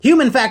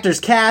Human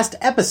Factors Cast,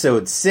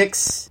 Episode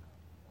 6.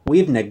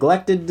 We've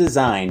neglected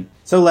design,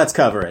 so let's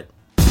cover it.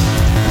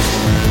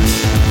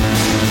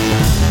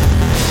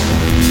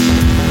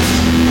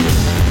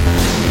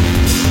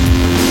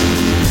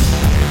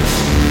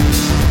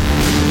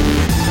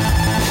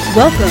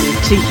 Welcome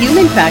to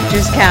Human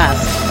Factors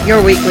Cast,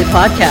 your weekly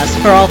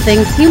podcast for all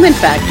things human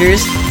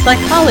factors,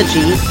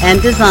 psychology,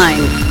 and design.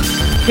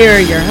 Here are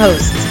your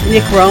hosts,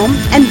 Nick Rome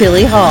and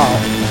Billy Hall.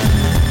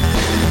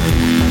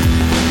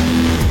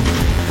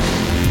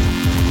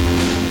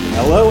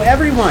 Hello,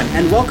 everyone,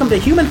 and welcome to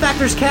Human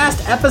Factors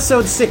Cast,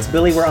 Episode 6.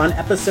 Billy, we're on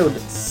Episode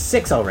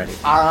 6 already.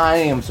 I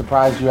am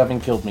surprised you haven't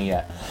killed me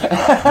yet.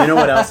 You know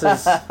what else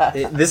is...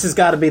 This has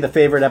got to be the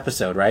favorite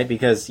episode, right?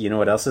 Because you know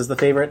what else is the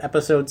favorite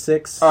Episode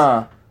 6?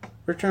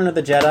 Return of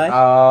the Jedi.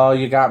 Oh,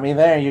 you got me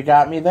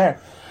there.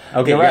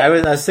 Okay, right. I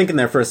was thinking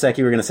there for a sec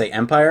you were going to say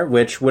Empire,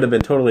 which would have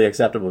been totally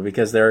acceptable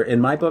because they're,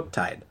 in my book,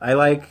 tied. I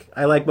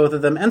like both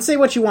of them. And say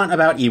what you want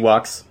about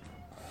Ewoks.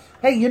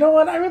 Hey, you know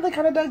what? I really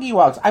kind of dug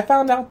Ewoks. I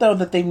found out, though,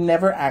 that they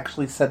never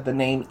actually said the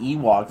name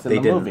Ewoks in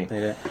the movie. They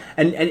did.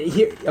 And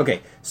here,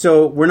 okay,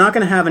 so we're not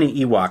going to have any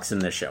Ewoks in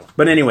this show.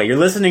 But anyway, you're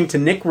listening to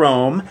Nick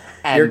Rome,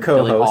 and your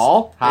co-host. Billy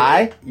Hall.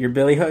 Hi. You're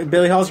Billy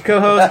Hall's your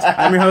co-host.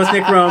 I'm your host,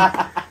 Nick Rome.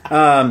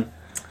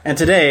 And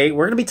today,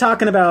 we're going to be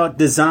talking about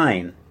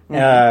design.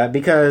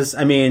 Because,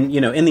 I mean,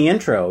 you know, in the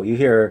intro, you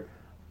hear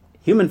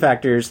human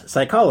factors,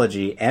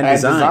 psychology, and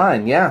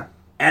design. Yeah.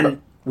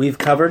 And we've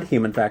covered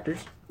human factors.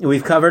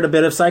 We've covered a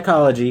bit of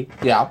psychology.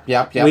 Yep.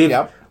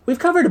 We've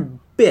covered a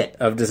bit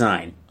of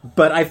design.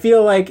 But I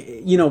feel like,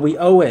 you know, we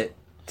owe it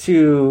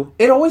to...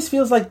 It always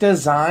feels like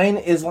design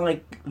is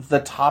like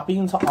the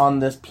toppings on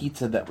this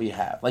pizza that we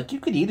have. Like, you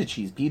could eat a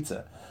cheese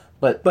pizza.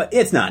 But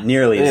it's not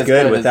nearly as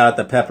good without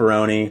the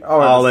pepperoni,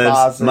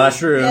 olives,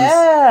 mushrooms.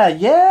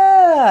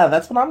 Yeah,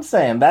 that's what I'm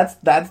saying. That's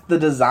the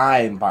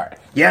design part.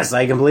 Yes,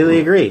 I completely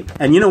agree.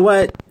 And you know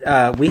what?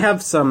 We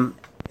have some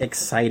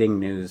exciting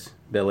news,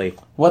 Billy.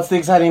 What's the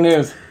exciting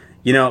news?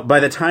 You know, by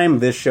the time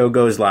this show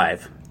goes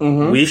live,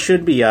 we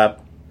should be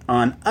up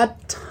on a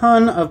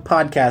ton of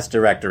podcast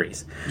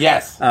directories.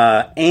 Yes.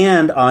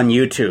 And on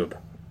YouTube.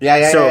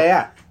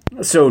 Yeah.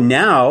 So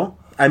now,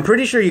 I'm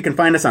pretty sure you can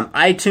find us on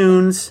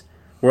iTunes.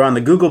 We're on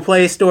the Google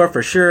Play Store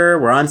for sure.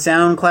 We're on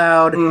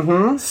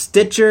SoundCloud,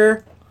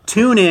 Stitcher,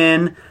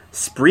 TuneIn,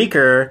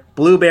 Spreaker,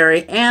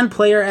 Blueberry, and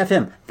Player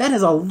FM. That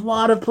is a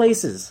lot of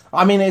places.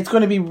 I mean, it's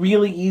going to be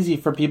really easy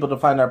for people to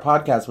find our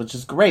podcast, which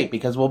is great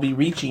because we'll be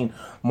reaching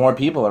more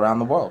people around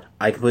the world.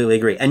 I completely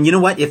agree. And you know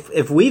what?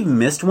 If we've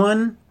missed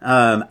one,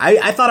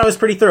 I thought I was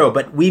pretty thorough,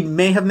 but we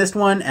may have missed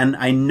one, and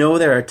I know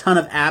there are a ton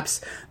of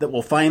apps that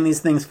will find these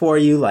things for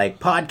you, like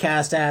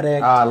Podcast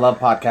Addict. I love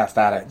Podcast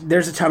Addict.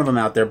 There's a ton of them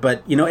out there,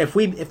 but you know, if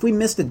we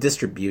missed a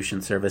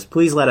distribution service,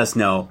 please let us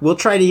know. We'll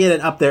try to get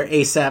it up there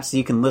ASAP so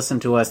you can listen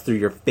to us through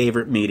your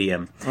favorite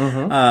medium.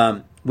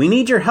 We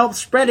need your help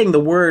spreading the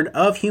word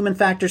of Human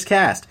Factors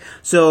Cast.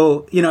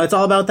 So, you know, it's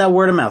all about that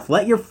word of mouth.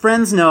 Let your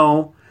friends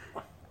know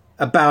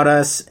about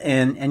us.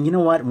 And you know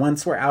what?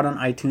 Once we're out on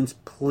iTunes,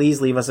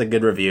 please leave us a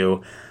good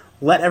review.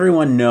 Let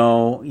everyone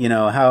know, you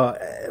know,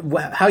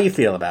 how you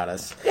feel about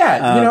us.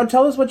 Yeah, you know,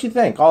 tell us what you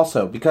think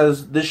also,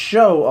 because the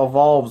show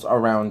evolves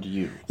around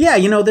you. Yeah,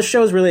 you know, the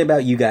show is really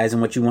about you guys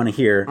and what you want to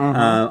hear.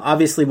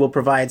 Obviously, we'll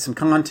provide some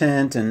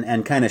content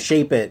and kind of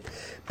shape it,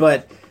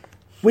 but...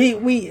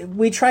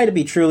 We try to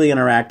be truly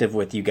interactive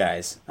with you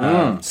guys.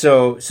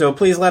 So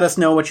please let us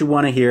know what you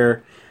want to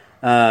hear.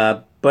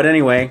 But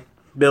anyway,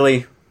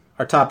 Billy,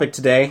 our topic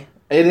today.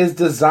 It is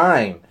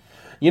design.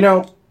 You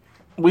know,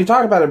 we've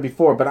talked about it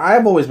before, but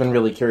I've always been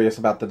really curious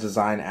about the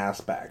design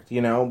aspect.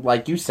 You know,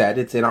 like you said,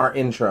 it's in our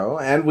intro,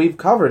 and we've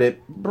covered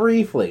it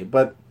briefly,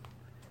 but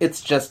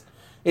it's the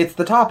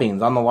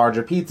toppings on the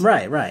larger pizza.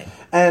 Right.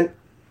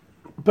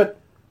 But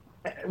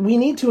we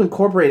need to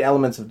incorporate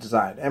elements of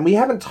design, and we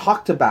haven't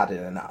talked about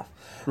it enough.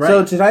 Right.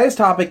 So today's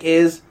topic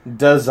is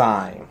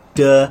design.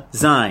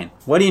 Design.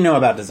 What do you know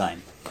about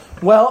design?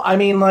 Well, I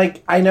mean,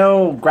 like, I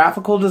know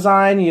graphical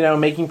design, you know,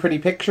 making pretty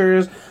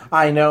pictures.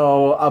 I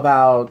know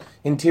about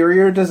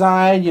interior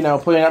design, you know,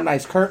 putting up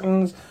nice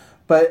curtains.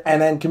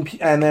 And then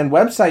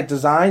website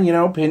design, you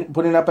know,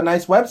 putting up a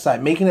nice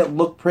website, making it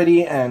look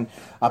pretty and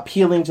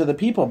appealing to the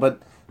people.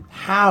 But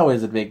how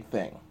is a big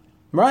thing.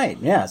 Right.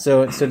 Yeah.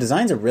 So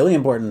design's a really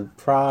important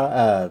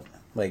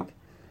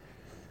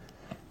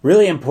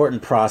really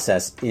important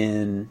process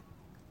in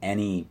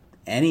any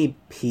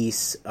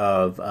piece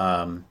of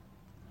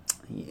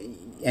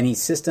any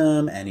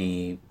system,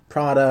 any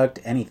product,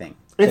 anything.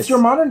 It's your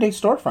modern day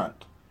storefront.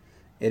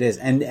 It is.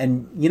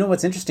 And you know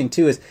what's interesting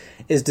too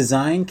is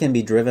design can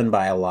be driven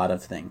by a lot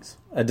of things.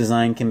 A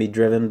design can be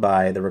driven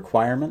by the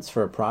requirements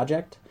for a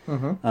project.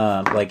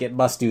 Like it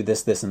must do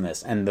this, this, and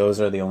this, and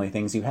those are the only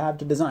things you have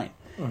to design.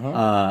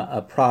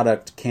 A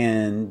product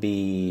can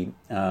be,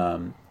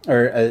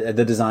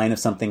 the design of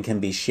something can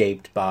be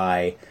shaped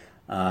by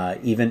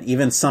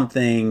even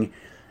something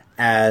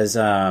as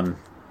even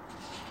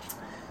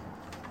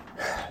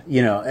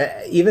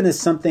as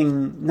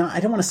something. No, I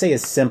don't want to say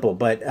as simple,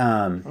 but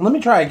let me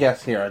try a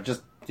guess here.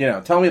 Just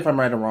Tell me if I'm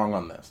right or wrong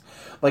on this.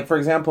 Like, for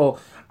example,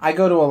 I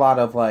go to a lot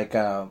of, like,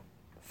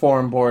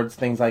 forum boards,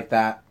 things like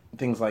that,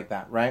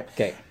 right?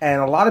 Okay.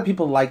 And a lot of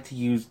people like to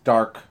use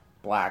dark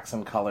blacks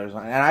and colors,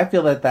 and I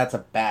feel that that's a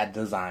bad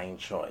design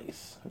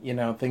choice,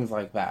 things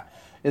like that.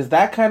 Is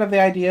that kind of the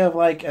idea of,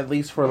 like, at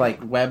least for, like,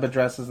 web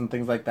addresses and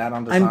things like that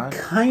on design? I'm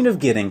kind of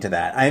getting to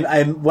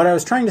that. What I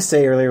was trying to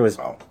say earlier was,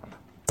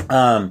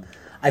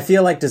 I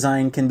feel like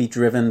design can be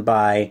driven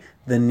by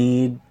the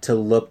need to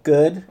look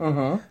good,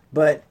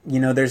 but,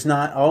 there's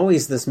not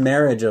always this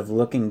marriage of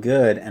looking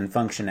good and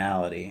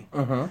functionality,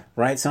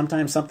 right?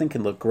 Sometimes something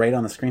can look great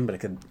on the screen, but it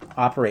could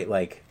operate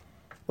like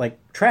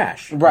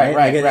trash.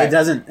 Right.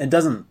 It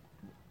doesn't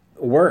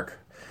work,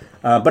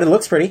 but it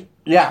looks pretty.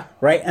 Yeah.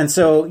 Right. And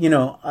so,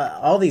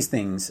 all these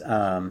things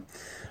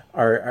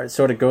are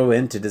sort of go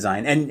into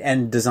design,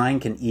 and design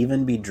can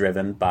even be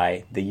driven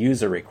by the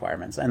user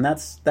requirements. And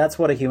that's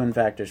what a human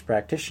factors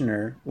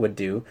practitioner would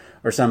do,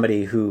 or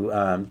somebody who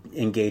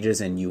engages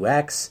in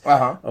UX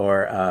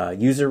or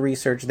user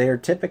research. They are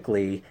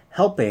typically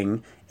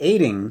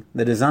aiding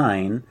the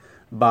design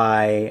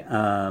by,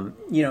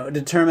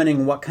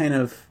 determining what kind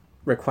of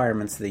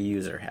requirements the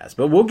user has.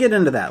 But we'll get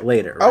into that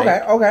later.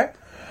 Right? Okay.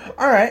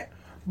 All right.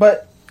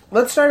 But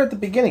let's start at the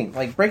beginning.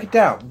 Like, break it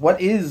down.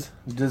 What is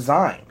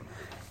design?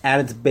 At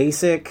its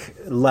basic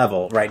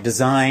level, right?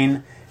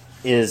 Design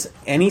is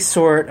any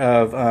sort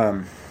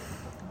of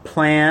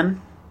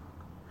plan,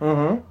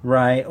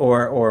 right,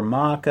 or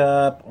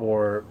mock-up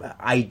or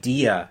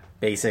idea,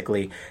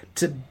 basically,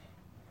 to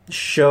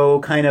show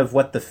kind of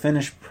what the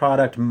finished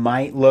product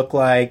might look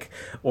like,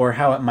 or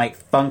how it might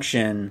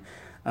function,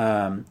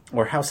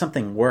 or how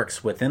something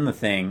works within the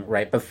thing,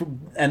 right?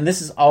 And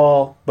this is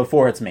all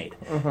before it's made.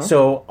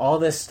 So all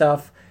this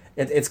stuff,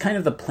 it's kind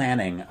of the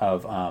planning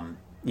of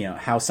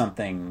how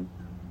something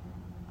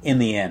in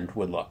the end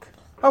would look.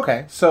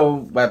 Okay,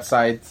 so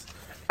websites,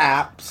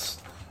 apps,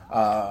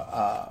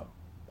 a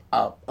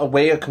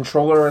way a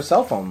controller or a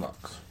cell phone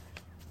looks.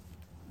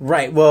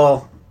 Right,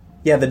 well,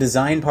 yeah, the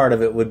design part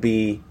of it would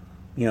be,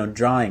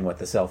 drawing what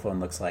the cell phone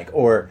looks like,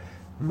 or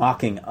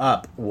mocking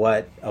up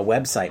what a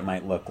website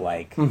might look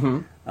like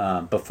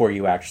before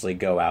you actually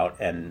go out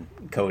and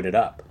code it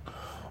up.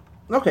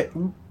 Okay.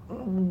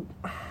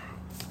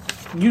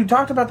 You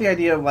talked about the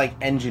idea of, like,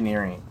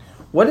 engineering.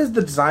 What is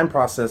the design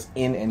process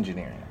in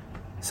engineering?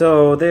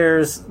 So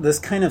there's this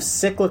kind of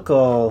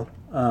cyclical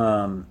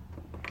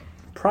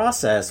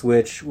process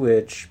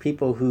which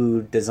people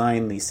who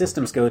design these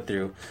systems go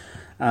through.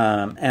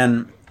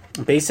 And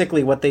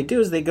basically what they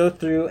do is they go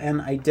through and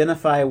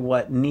identify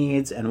what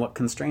needs and what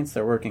constraints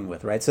they're working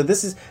with, right? So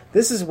this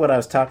is what I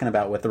was talking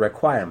about with the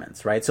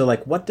requirements, right? So,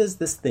 like, what does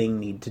this thing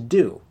need to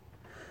do?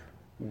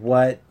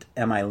 What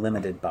am I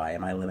limited by?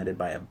 Am I limited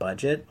by a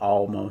budget?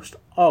 Almost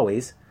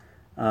always.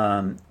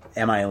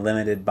 Am I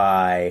limited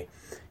by,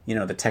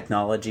 the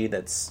technology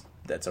that's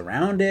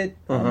around it?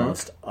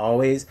 Almost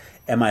always.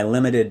 Am I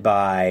limited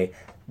by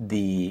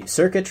the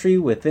circuitry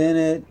within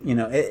it?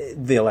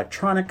 The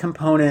electronic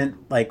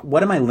component? Like,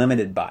 what am I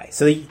limited by?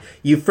 So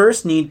you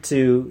first need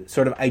to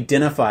sort of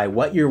identify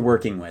what you're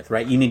working with,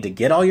 right? You need to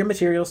get all your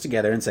materials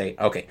together and say,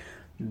 okay,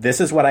 this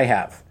is what I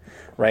have,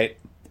 right?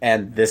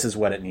 And this is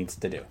what it needs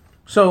to do.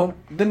 So,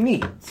 the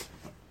needs.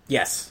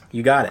 Yes,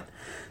 you got it.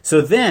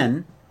 So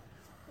then,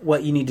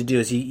 what you need to do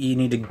is you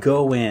need to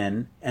go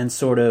in and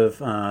sort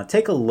of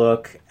take a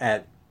look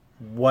at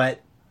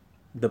what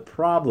the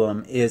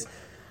problem is,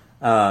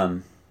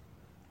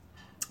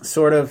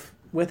 sort of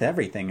with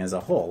everything as a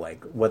whole.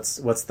 Like, what's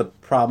the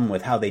problem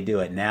with how they do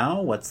it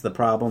now? What's the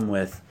problem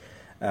with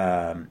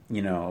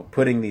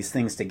putting these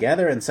things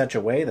together in such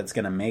a way that's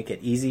going to make it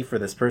easy for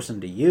this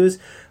person to use?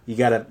 You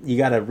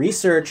gotta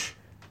research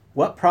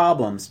what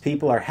problems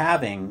people are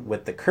having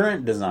with the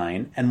current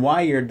design and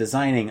why you're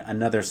designing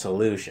another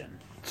solution.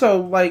 So,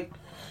 like,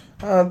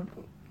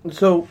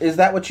 so is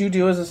that what you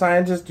do as a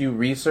scientist? Do you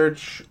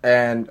research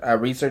and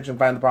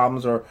find the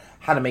problems or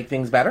how to make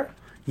things better?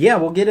 Yeah,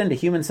 we'll get into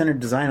human-centered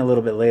design a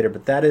little bit later,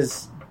 but that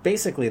is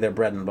basically their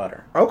bread and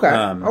butter. Okay,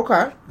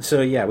 okay.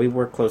 So, yeah, we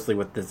work closely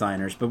with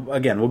designers, but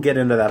again, we'll get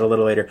into that a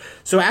little later.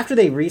 So after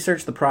they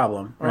research the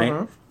problem,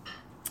 right,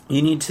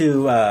 you need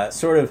to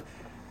sort of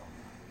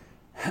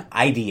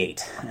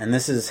ideate, and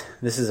this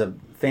is a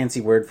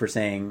fancy word for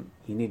saying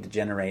you need to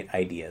generate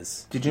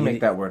ideas. Did you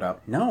make that word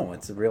up? No,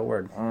 it's a real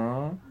word.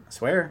 I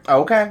swear.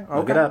 Okay.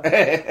 Look it up.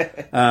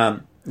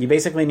 You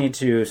basically need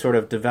to sort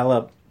of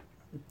develop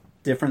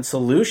different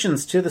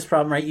solutions to this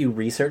problem, right? You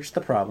research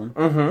the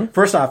problem.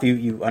 First off,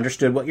 you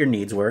understood what your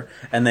needs were,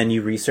 and then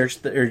you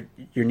researched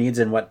your needs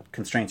and what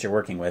constraints you're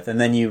working with,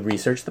 and then you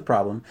research the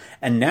problem,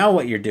 and now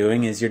what you're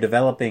doing is you're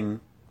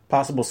developing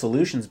possible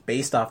solutions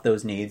based off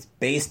those needs,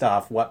 based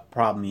off what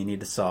problem you need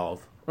to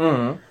solve.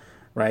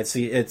 Right? So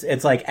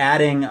it's like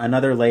adding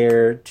another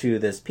layer to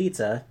this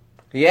pizza.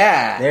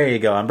 Yeah. There you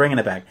go. I'm bringing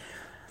it back.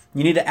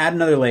 You need to add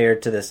another layer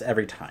to this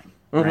every time.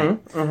 Right?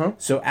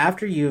 So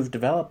after you've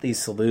developed these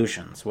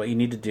solutions, what you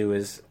need to do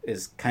is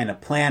kind of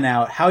plan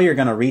out how you're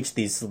going to reach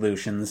these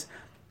solutions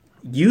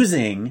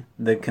using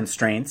the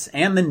constraints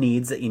and the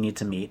needs that you need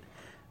to meet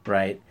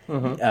right?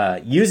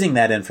 Using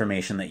that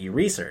information that you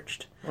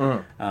researched.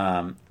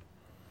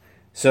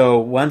 So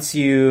once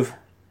you've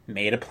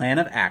made a plan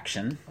of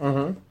action,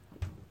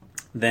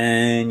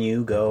 then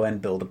you go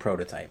and build a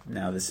prototype.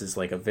 Now, this is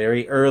like a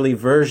very early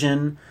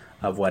version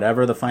of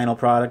whatever the final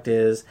product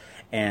is,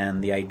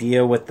 and the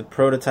idea with the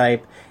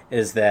prototype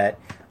is that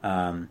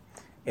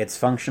it's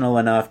functional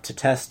enough to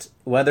test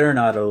whether or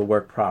not it'll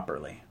work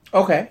properly.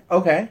 Okay.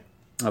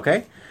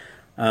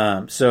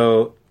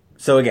 So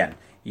again,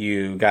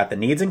 you got the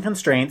needs and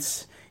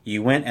constraints,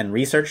 you went and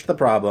researched the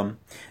problem,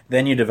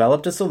 then you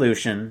developed a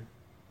solution,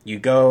 you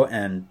go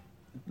and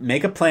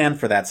make a plan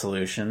for that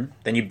solution,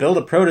 then you build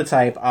a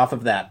prototype off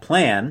of that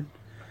plan,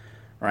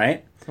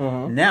 right?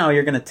 Now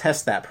you're going to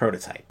test that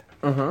prototype.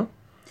 You're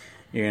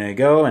going to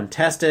go and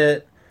test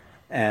it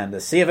and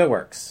to see if it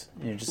works.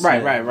 You're just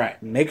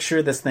Right. Make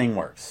sure this thing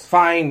works.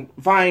 Find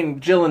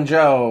Jill and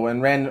Joe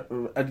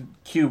and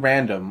Q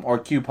random or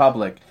Q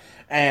public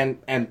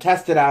and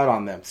test it out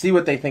on them. See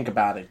what they think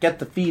about it. Get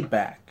the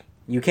feedback.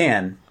 You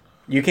can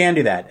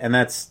do that, and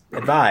that's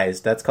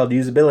advised. That's called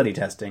usability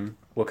testing.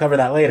 We'll cover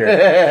that later.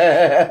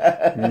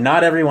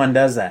 Not everyone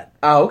does that.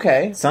 Oh,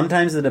 okay.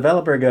 Sometimes the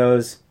developer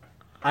goes,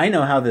 I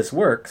know how this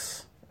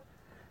works.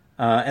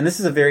 And this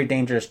is a very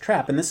dangerous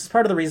trap. And this is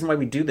part of the reason why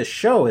we do this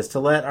show, is to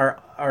let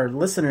our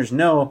listeners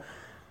know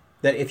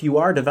that if you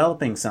are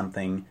developing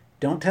something,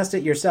 don't test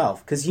it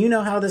yourself. Because you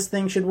know how this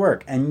thing should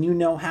work. And you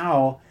know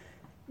how,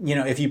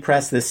 if you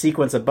press this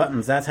sequence of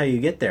buttons, that's how you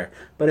get there.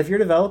 But if you're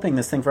developing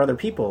this thing for other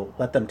people,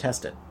 let them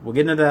test it. We'll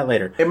get into that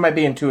later. It might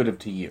be intuitive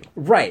to you.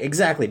 Right,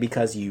 exactly,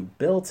 because you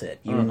built it.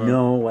 You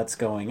know what's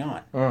going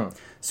on.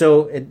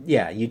 So,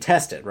 you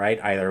test it,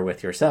 right? Either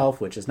with yourself,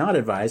 which is not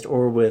advised,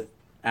 or with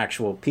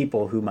actual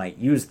people who might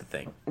use the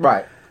thing.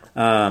 Right.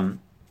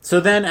 So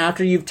then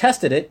after you've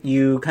tested it,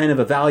 you kind of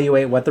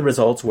evaluate what the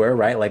results were,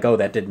 right? Like, oh,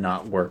 that did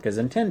not work as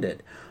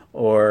intended.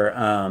 Or,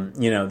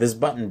 this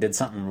button did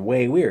something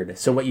way weird.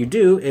 So what you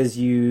do is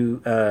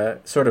you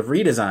sort of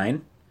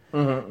redesign,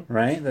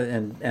 right?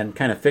 And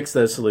kind of fix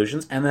those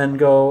solutions, and then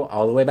go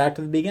all the way back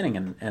to the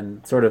beginning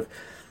and sort of,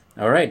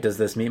 all right, does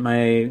this meet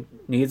my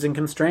needs and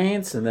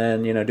constraints? And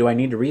then, do I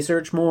need to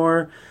research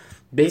more?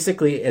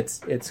 Basically,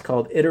 it's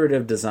called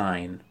iterative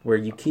design, where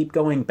you keep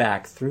going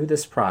back through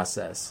this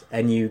process,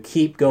 and you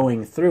keep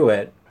going through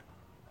it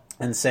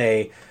and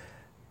say,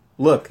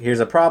 look,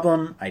 here's a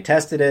problem, I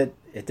tested it,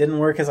 it didn't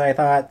work as I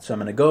thought, so I'm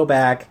going to go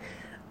back,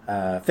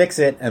 fix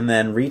it, and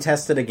then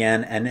retest it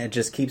again, and it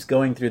just keeps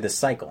going through this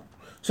cycle.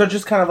 So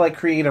just kind of like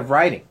creative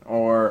writing,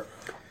 or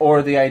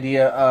the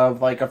idea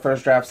of like a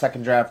first draft,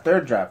 second draft,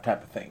 third draft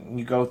type of thing.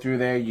 You go through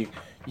there, you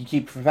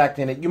keep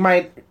perfecting it. You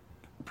might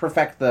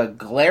perfect the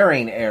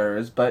glaring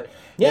errors, but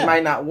it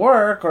might not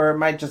work, or it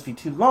might just be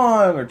too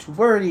long, or too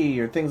wordy,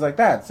 or things like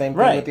that. Same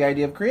thing with the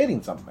idea of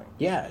creating something.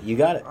 Yeah, you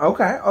got it.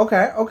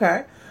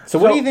 Okay. So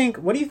what do you think?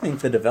 What do you think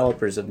the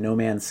developers of No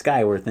Man's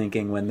Sky were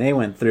thinking when they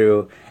went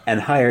through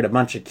and hired a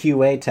bunch of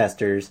QA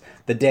testers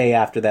the day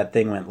after that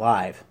thing went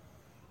live?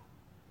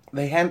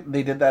 They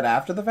did that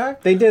after the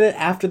fact? They did it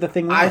after the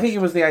thing launched. I think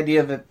it was the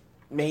idea that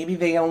maybe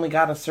they only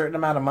got a certain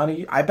amount of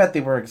money. I bet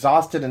they were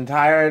exhausted and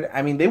tired.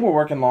 I mean, they were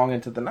working long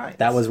into the night.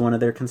 That was one of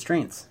their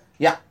constraints.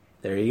 Yeah.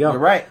 There you go. You're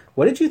right.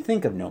 What did you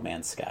think of No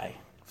Man's Sky?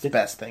 It's the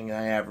best thing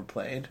I ever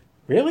played.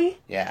 Really?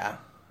 Yeah.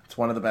 It's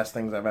one of the best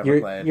things I've ever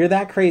played. You're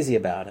that crazy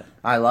about it.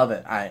 I love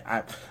it.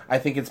 I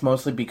think it's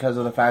mostly because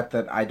of the fact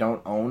that I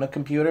don't own a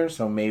computer,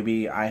 so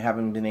maybe I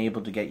haven't been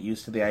able to get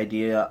used to the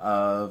idea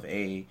of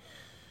a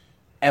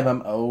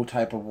MMO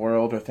type of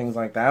world or things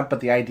like that. But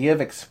the idea of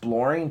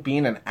exploring,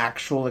 being an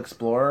actual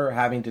explorer,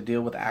 having to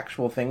deal with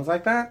actual things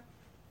like that,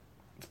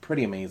 it's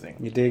pretty amazing.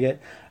 You dig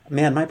it?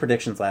 Man, my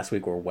predictions last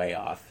week were way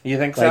off. You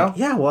think so?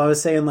 Yeah, well, I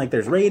was saying,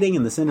 there's raiding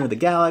in the center of the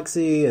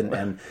galaxy,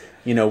 and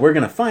we're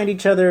going to find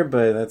each other,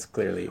 but that's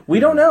clearly...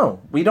 We don't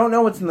know. We don't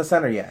know what's in the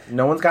center yet.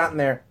 No one's gotten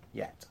there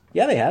yet.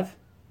 Yeah, they have.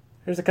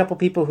 There's a couple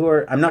people who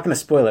are... I'm not going to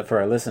spoil it for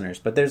our listeners,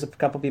 but there's a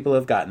couple people who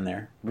have gotten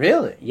there.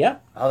 Really? Yeah.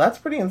 Oh, that's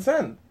pretty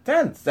intense.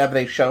 Have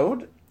they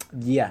showed?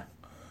 Yeah.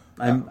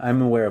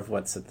 I'm aware of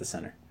what's at the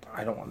center.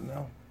 I don't want to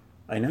know.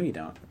 I know you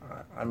don't.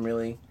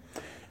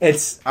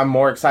 I'm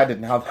more excited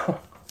now, though.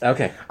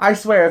 Okay. I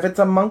swear, if it's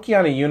a monkey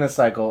on a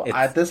unicycle,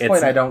 at this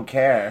point, I don't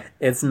care.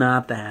 It's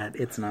not that.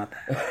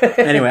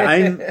 Anyway,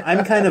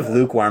 I'm kind of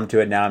lukewarm to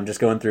it now. I'm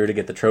just going through to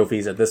get the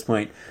trophies at this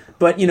point.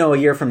 But, a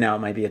year from now, it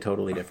might be a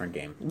totally different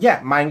game.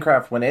 Yeah,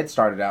 Minecraft, when it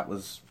started out,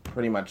 was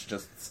pretty much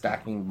just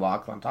stacking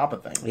blocks on top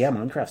of things. Yeah,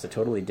 Minecraft's a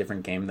totally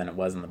different game than it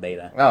was in the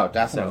beta. Oh,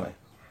 definitely.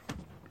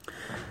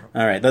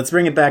 All right, let's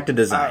bring it back to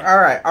design.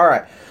 All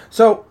right.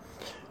 So,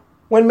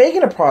 when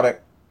making a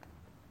product,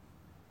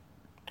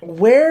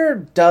 where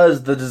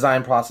does the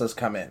design process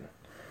come in?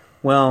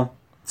 Well,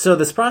 so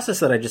this process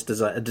that I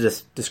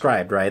just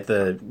described, right?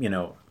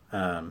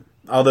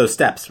 All those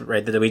steps,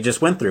 right, that we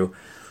just went through,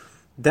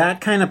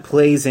 that kind of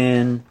plays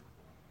in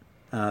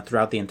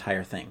throughout the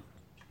entire thing.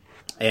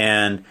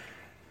 And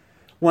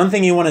one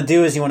thing you want to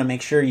do is you want to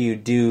make sure you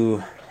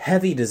do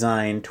heavy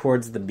design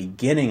towards the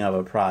beginning of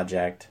a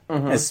project,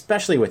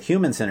 especially with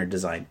human-centered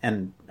design.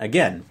 And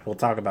again, we'll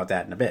talk about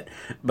that in a bit.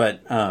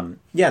 But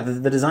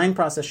the design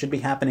process should be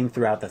happening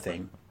throughout the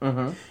thing.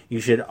 You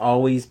should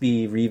always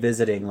be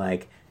revisiting,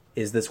 like,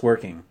 is this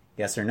working?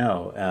 Yes or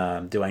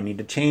no? Do I need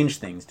to change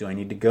things? Do I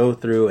need to go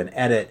through and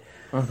edit?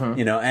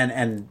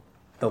 And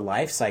the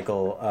life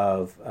cycle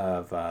of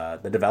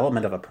the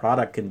development of a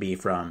product can be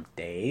from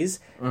days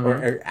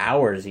or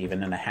hours,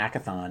 even in a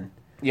hackathon.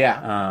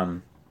 Yeah.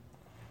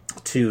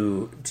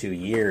 To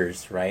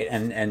years, right?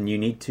 And you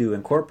need to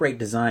incorporate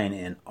design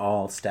in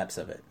all steps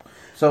of it.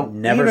 So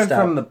never even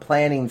stop. from the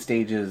planning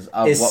stages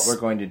of what we're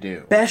going to do.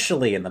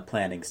 Especially in the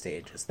planning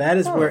stages. That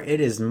is where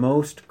it is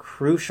most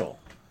crucial.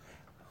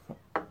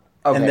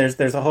 Okay. And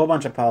there's a whole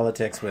bunch of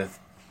politics with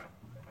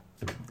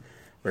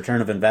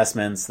return of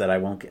investments that I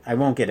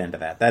won't get into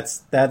that.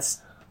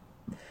 That's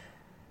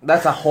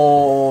a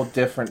whole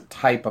different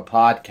type of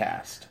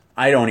podcast.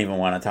 I don't even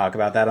want to talk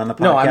about that on the podcast.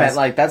 No, I meant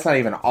like that's not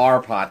even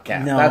our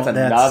podcast. No, that's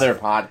another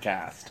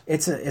podcast.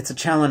 It's a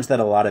challenge that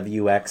a lot of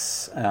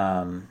UX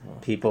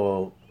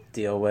people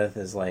deal with.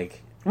 Is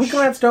like we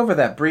glanced over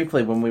that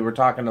briefly when we were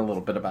talking a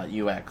little bit about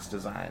UX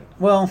design.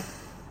 Well,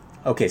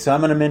 okay, so I'm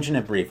going to mention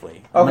it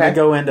briefly. I'm going to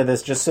go into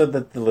this just so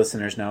that the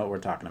listeners know what we're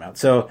talking about.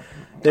 So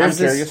I'm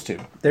curious too.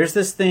 There's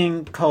this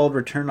thing called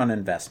return on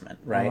investment,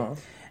 right?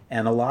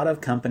 And a lot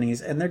of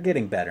companies, and they're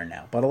getting better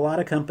now, but a lot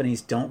of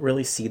companies don't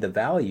really see the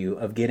value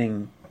of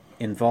getting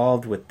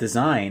involved with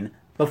design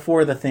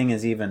before the thing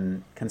is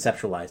even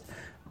conceptualized.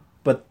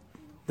 But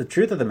the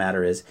truth of the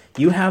matter is,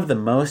 you have the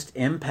most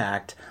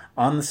impact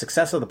on the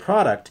success of the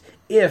product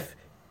if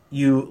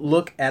you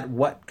look at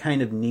what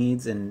kind of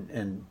needs and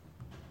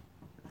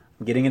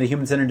I'm getting into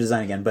human-centered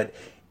design again, but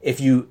if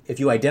you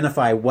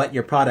identify what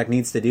your product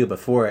needs to do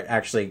before it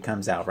actually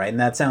comes out, right? And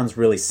that sounds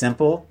really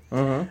simple,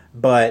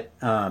 but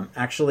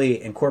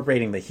actually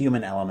incorporating the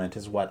human element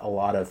is what a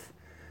lot of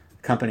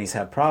companies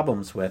have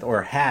problems with,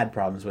 or had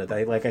problems with.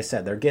 Like I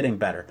said, they're getting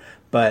better.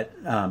 But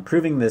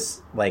proving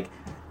this, like,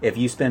 if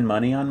you spend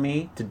money on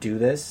me to do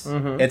this,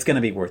 it's going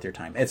to be worth your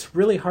time. It's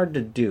really hard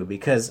to do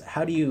because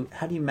how do you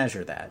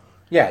measure that?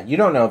 Yeah, you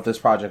don't know if this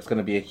project's going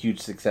to be a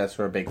huge success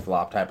or a big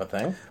flop type of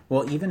thing.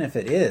 Well, even if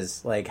it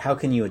is, like, how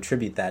can you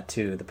attribute that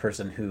to the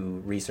person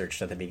who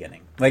researched at the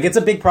beginning? Like, it's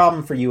a big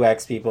problem for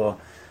UX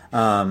people,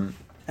 and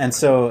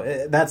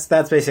so that's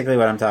basically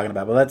what I'm talking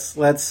about. But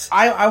let's.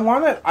 I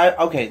want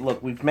to. Okay,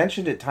 look, we've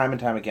mentioned it time and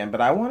time again,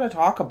 but I want to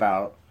talk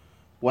about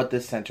what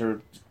this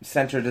center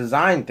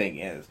design thing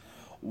is.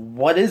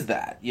 What is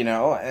that?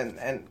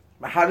 And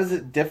how does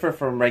it differ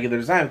from regular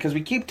design? Because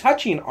we keep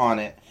touching on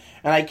it.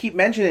 And I keep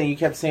mentioning, you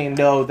kept saying,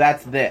 no,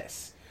 that's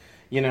this.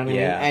 You know what I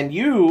mean? And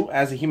you,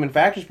 as a human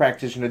factors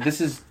practitioner,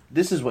 this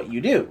is what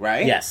you do,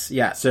 right? Yes,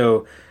 yeah.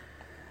 So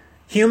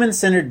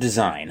human-centered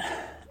design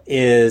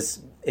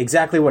is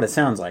exactly what it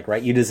sounds like,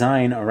 right? You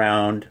design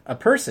around a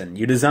person.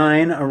 You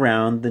design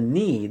around the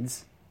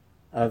needs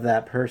of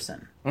that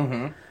person.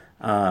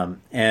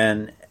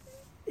 And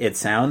it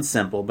sounds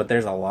simple, but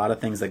there's a lot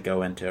of things that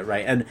go into it,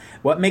 right? And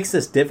what makes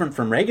this different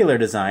from regular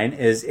design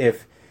is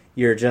if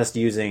you're just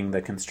using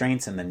the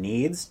constraints and the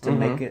needs to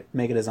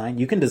make a design,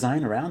 you can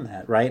design around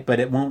that, right?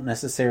 But it won't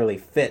necessarily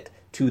fit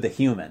to the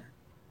human.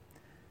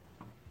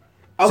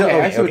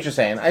 Okay, I see what you're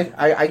saying.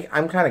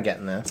 I'm kind of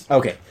getting this.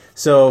 Okay,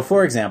 so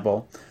for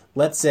example,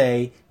 let's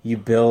say you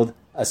build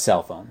a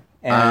cell phone.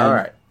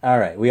 And, all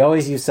right. We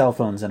always use cell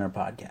phones in our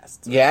podcasts.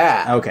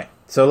 Yeah. Okay,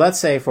 so let's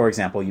say, for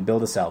example, you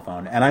build a cell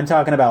phone, and I'm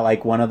talking about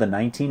like one of the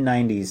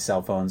 1990s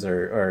cell phones,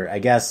 or I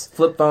guess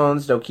flip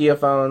phones, Nokia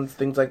phones,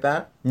 things like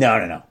that.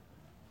 No.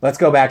 Let's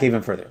go back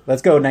even further.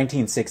 Let's go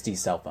 1960s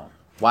cell phone.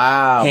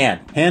 Wow.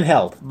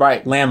 Handheld.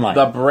 Right. Landline.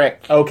 The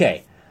brick.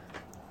 Okay.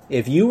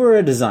 If you were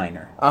a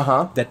designer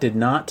that did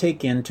not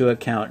take into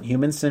account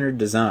human-centered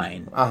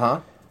design,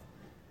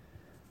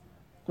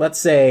 let's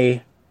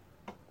say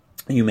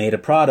you made a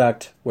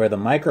product where the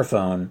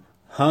microphone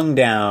hung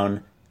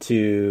down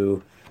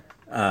to,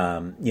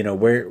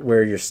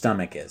 where your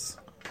stomach is.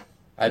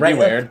 That'd be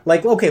weird.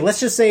 Like, okay, let's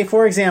just say,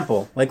 for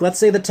example, let's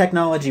say the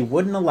technology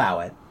wouldn't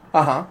allow it.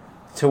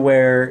 To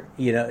where,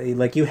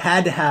 like you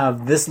had to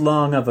have this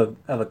long of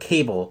a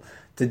cable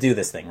to do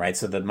this thing, right?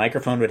 So the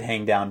microphone would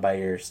hang down by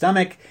your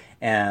stomach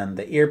and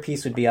the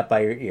earpiece would be up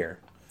by your ear.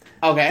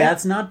 Okay.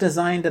 That's not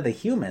designed to the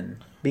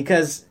human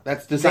because...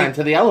 That's designed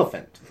to the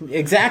elephant.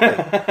 Exactly.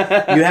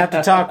 You have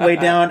to talk way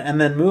down and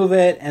then move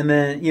it and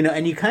then,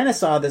 and you kind of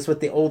saw this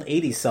with the old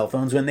 80s cell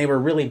phones when they were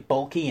really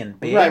bulky and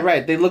big.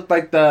 Right. They looked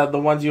like the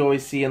ones you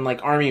always see in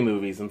like army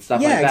movies and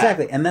stuff like that. Yeah,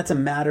 exactly. And that's a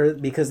matter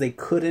because they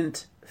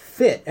couldn't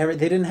fit. They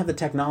didn't have the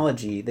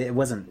technology. It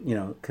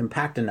wasn't,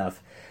 compact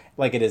enough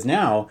like it is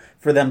now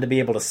for them to be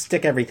able to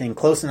stick everything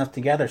close enough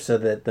together so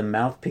that the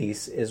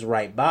mouthpiece is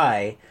right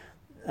by,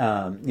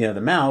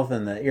 the mouth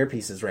and the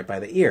earpiece is right by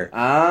the ear.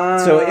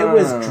 So it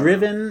was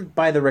driven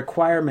by the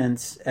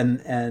requirements and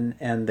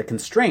the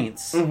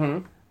constraints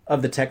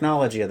of the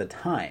technology of the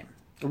time.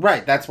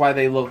 Right. That's why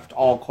they looked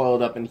all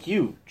coiled up and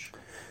huge.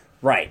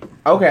 Right.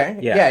 Okay.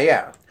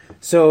 Yeah.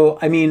 So,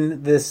 I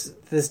mean, this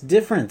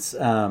difference,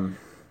 again,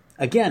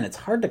 it's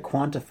hard to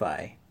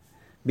quantify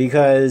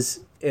because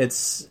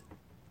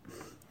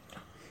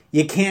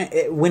you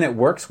can't, when it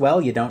works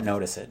well, you don't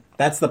notice it.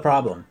 That's the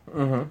problem.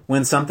 Mm-hmm.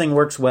 When something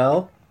works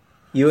well,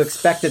 you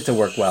expect it to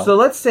work well. So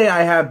let's say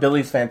I have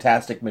Billy's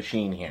Fantastic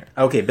Machine here.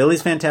 Okay,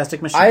 Billy's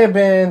Fantastic Machine. I have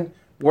been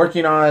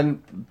working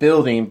on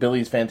building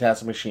Billy's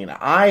Fantastic Machine.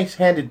 I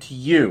handed to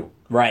you,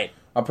 right,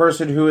 a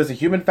person who is a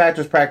human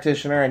factors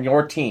practitioner and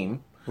your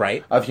team,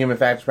 right, of human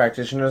factors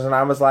practitioners, and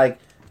I was like,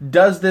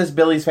 does this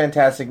Billy's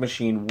Fantastic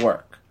Machine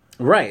work?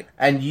 Right.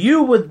 And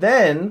you would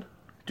then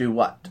do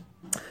what?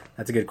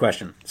 That's a good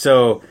question.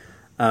 So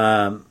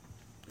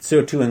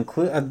to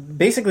include,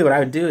 basically what I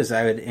would do is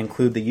I would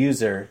include the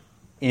user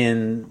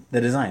in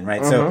the design,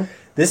 right? So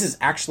this is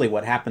actually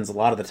what happens a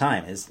lot of the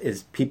time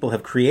is people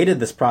have created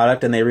this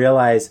product and they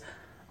realize,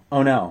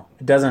 oh no,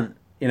 it doesn't,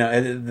 it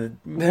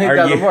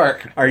doesn't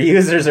work. Our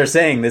users are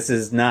saying this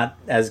is not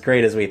as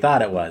great as we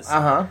thought it was.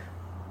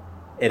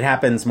 It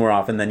happens more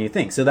often than you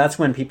think. So that's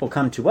when people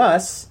come to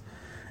us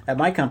at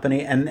my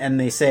company and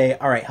they say,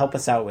 all right, help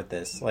us out with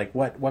this. Like,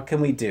 what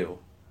can we do?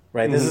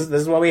 Right? This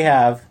is what we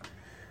have.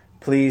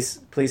 Please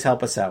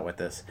help us out with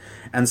this.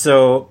 And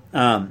so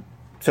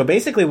so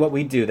basically what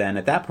we do then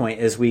at that point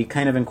is we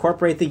kind of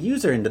incorporate the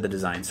user into the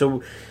design.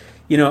 So,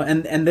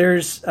 and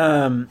there's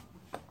a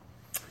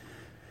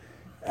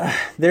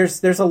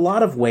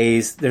lot of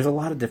ways, there's a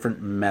lot of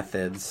different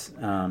methods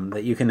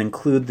that you can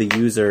include the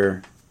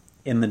user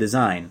in the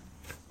design.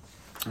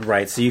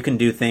 Right, so you can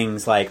do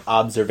things like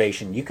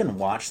observation. You can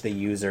watch the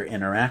user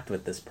interact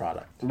with this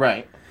product.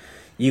 Right.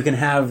 You can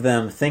have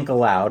them think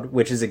aloud,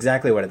 which is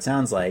exactly what it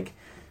sounds like.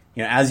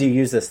 As you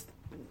use this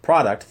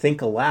product,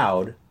 think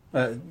aloud.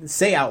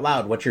 Say out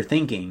loud what you're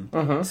thinking,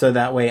 so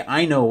that way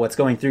I know what's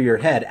going through your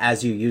head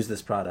as you use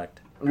this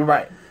product.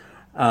 Right.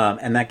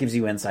 And that gives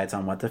you insights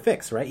on what to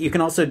fix, right? You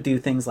can also do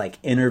things like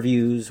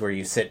interviews where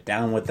you sit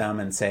down with them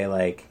and say,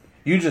 like...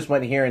 You just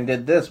went here and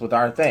did this with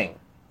our thing.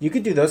 You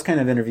could do those kind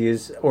of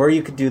interviews, or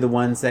you could do the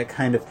ones that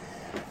kind of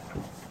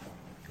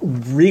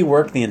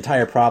rework the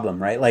entire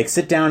problem, right? Like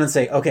sit down and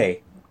say,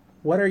 okay,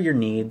 what are your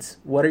needs?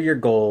 What are your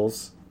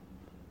goals?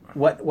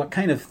 What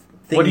kind of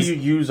things... What do you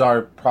use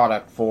our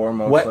product for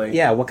mostly?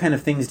 What kind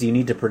of things do you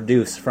need to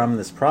produce from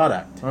this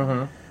product?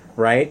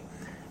 Right?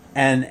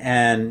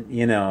 And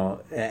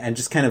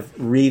just kind of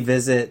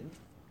revisit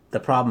the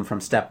problem from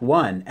step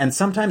one. And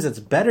sometimes it's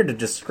better to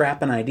just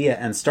scrap an idea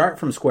and start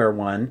from square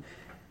one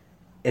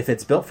if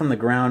it's built from the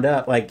ground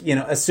up, like,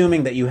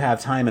 assuming that you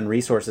have time and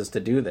resources to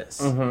do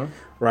this,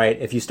 right?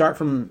 If you start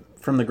from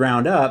the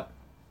ground up,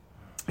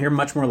 you're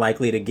much more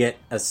likely to get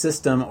a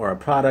system or a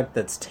product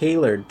that's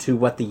tailored to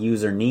what the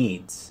user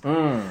needs,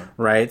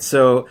 right?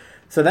 So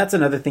that's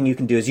another thing you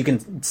can do is you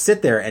can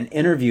sit there and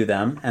interview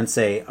them and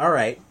say, all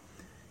right,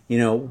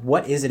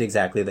 what is it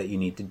exactly that you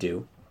need to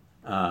do?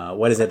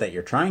 What is it that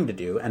you're trying to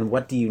do? And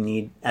what do you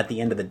need at the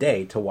end of the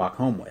day to walk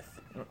home with?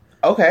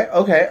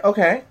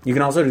 Okay. You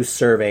can also do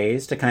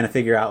surveys to kind of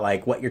figure out,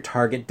 like, what your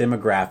target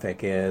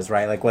demographic is,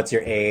 right? Like, what's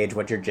your age,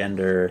 what's your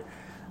gender,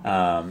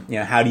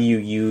 how do you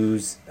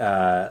use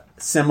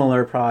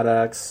similar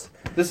products?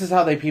 This is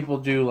how people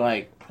do,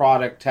 like,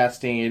 product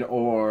testing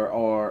or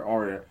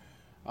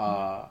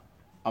a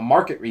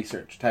market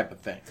research type of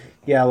thing.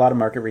 Yeah, a lot of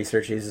market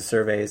research uses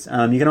surveys.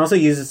 You can also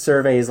use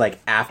surveys, like,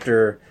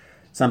 after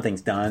something's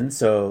done.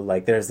 So,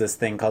 like, there's this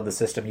thing called the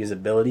system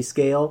usability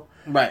scale.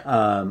 Right.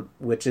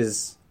 Which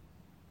is...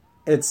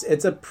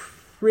 It's a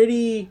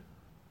pretty...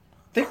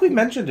 I think we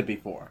mentioned it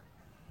before.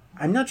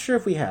 I'm not sure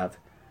if we have.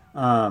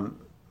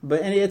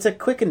 But it's a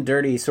quick and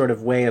dirty sort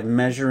of way of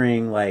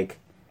measuring, like,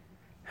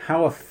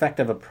 how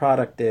effective a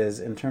product is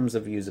in terms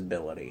of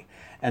usability.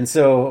 And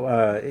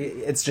so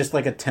it's just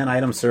like a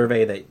 10-item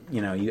survey that,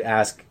 you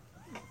ask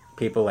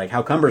people, like,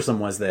 how cumbersome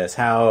was this?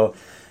 How...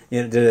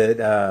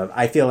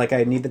 I feel like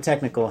I need the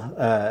technical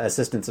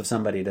assistance of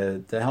somebody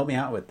to help me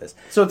out with this.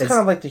 So it's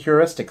kind of like the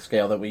heuristic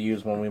scale that we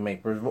use when we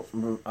make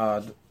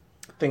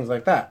things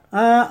like that.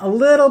 A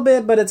little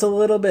bit, but it's a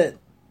little bit.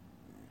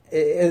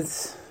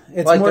 It's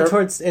like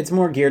it's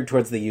more geared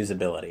towards the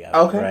usability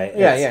of it, right?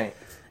 Yeah.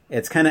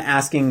 It's kind of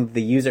asking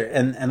the user,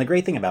 and the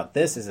great thing about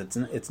this is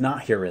it's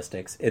not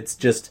heuristics. It's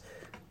just,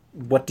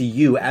 what do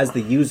you, as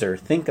the user,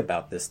 think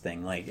about this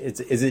thing? Like, is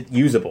it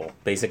usable,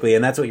 basically?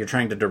 And that's what you're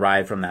trying to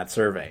derive from that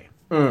survey.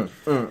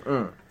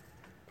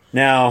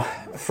 Now,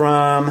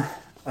 from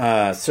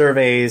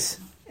surveys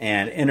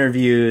and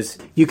interviews,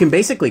 you can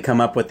basically come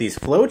up with these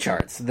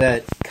flowcharts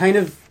that kind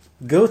of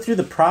go through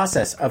the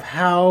process of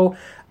how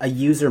a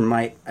user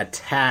might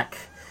attack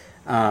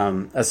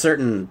a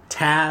certain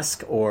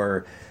task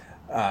or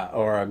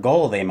a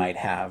goal they might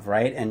have,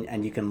 right?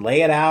 And you can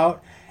lay it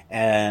out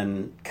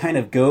and kind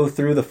of go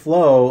through the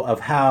flow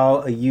of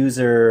how a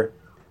user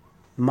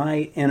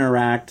might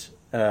interact.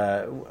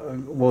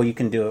 You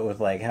can do it with,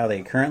 like, how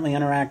they currently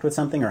interact with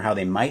something or how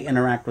they might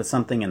interact with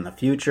something in the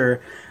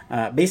future.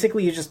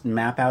 Basically, you just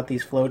map out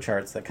these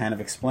flowcharts that kind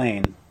of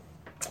explain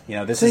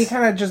So you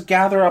kind of just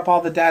gather up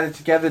all the data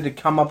together to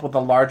come up with a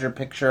larger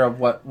picture of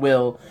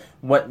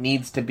what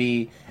needs to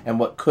be, and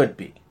what could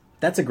be.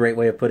 That's a great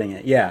way of putting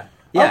it. Yeah.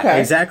 Yeah, okay.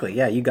 Exactly.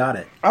 Yeah, you got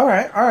it. All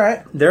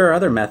right. There are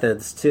other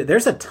methods too.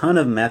 There's a ton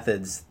of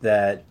methods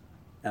that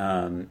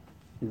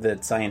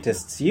that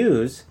scientists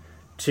use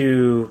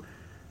to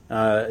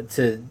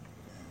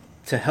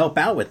help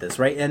out with this,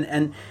 right?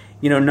 And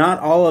not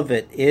all of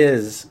it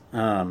is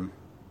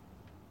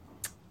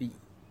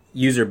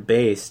user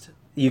based.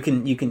 You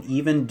can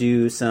even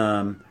do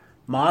some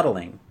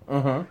modeling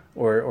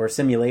or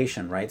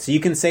simulation, right? So you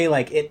can say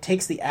like it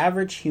takes the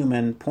average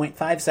human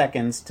 0.5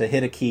 seconds to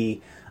hit a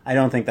key. I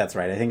don't think that's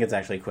right. I think it's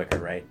actually quicker,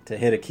 right? To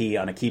hit a key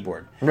on a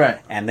keyboard. Right.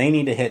 And they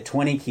need to hit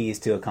 20 keys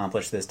to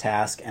accomplish this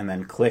task and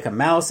then click a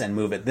mouse and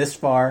move it this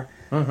far.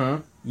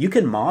 Mm-hmm. You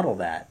can model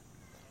that.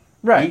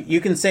 Right. You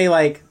can say,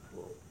 like,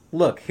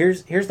 look,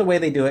 here's the way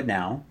they do it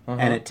now,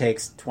 and it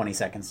takes 20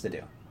 seconds to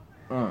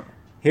do.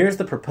 Here's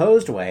the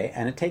proposed way,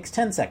 and it takes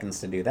 10 seconds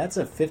to do. That's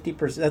a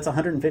 50%. That's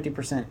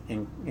 150%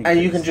 increase.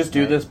 And you can just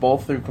do this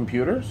both through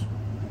computers?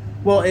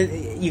 Well,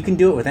 you can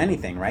do it with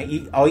anything,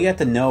 right? All you have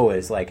to know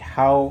is like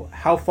how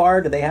far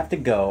do they have to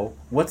go?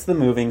 What's the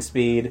moving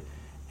speed?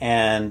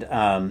 And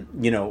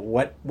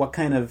what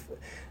kind of?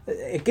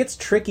 It gets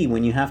tricky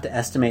when you have to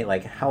estimate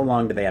like how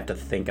long do they have to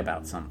think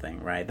about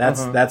something, right?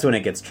 That's when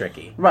it gets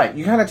tricky. Right.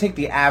 You kind of take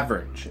the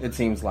average. It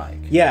seems like.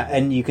 Yeah,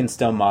 and you can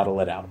still model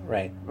it out,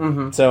 right?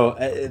 Mm-hmm. So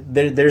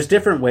there's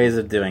different ways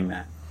of doing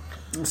that.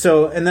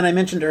 So, and then I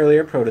mentioned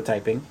earlier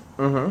prototyping,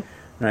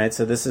 right?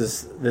 So this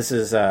is.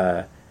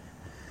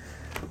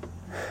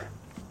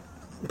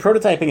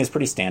 Prototyping is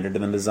pretty standard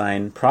in the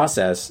design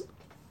process,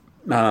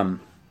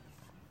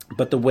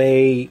 but the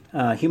way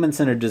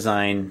human-centered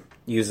design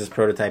uses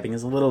prototyping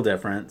is a little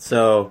different.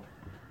 So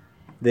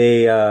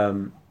they,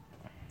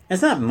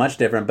 it's not much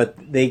different, but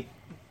they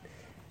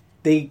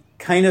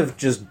kind of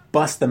just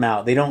bust them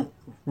out. They don't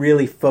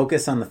really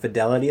focus on the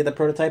fidelity of the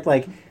prototype.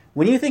 Like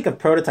when you think of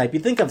prototype, you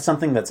think of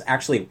something that's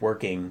actually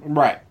working.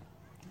 Right.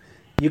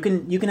 You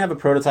can have a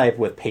prototype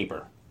with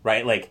paper,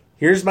 right? Like,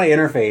 here's my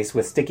interface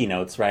with sticky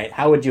notes, right?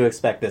 How would you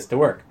expect this to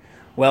work?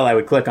 Well, I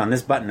would click on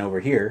this button over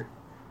here.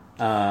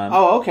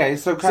 Okay.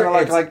 So kind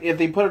of like if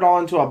they put it all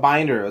into a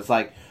binder, it's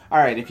like, all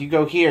right, if you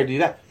go here, do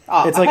that.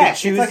 Oh, it's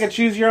like a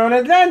choose your own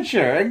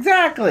adventure.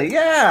 Exactly.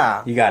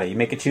 Yeah. You got it. You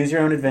make a choose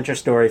your own adventure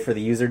story for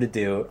the user to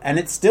do, and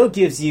it still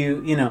gives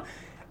you,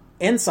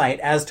 insight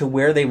as to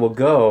where they will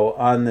go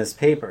on this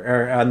paper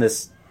or on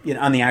this,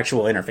 on the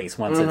actual interface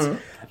once it's.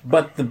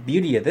 But the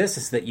beauty of this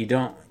is that you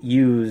don't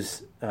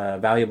use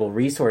valuable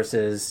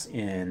resources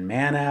in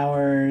man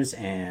hours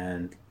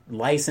and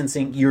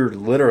licensing. You're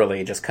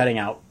literally just cutting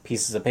out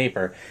pieces of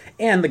paper.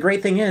 And the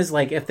great thing is,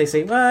 like, if they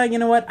say, well, you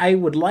know what, I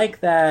would like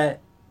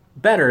that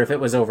better if it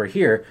was over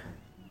here,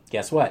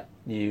 guess what?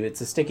 It's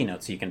a sticky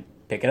note, so you can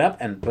pick it up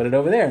and put it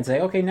over there and say,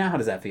 okay, now how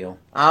does that feel?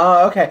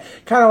 Oh, okay.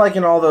 Kind of like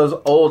in all those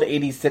old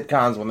 80s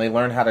sitcoms when they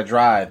learn how to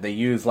drive. They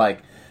use,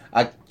 like,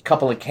 a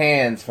couple of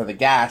cans for the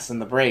gas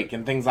and the brake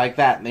and things like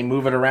that, and they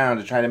move it around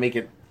to try to make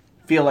it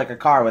feel like a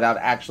car without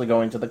actually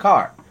going to the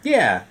car.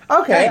 Yeah.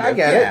 Okay, I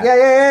get it.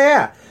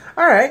 Yeah.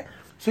 All right.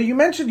 So you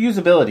mentioned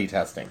usability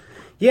testing.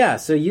 Yeah,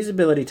 so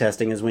usability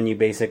testing is when you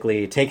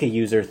basically take a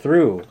user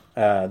through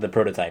the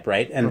prototype,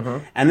 right?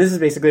 And and this is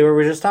basically what we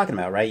were just talking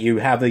about, right? You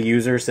have the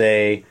user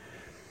say,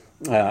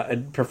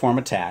 perform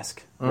a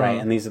task, right?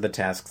 And these are the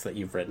tasks that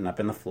you've written up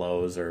in the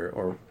flows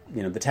or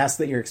the tasks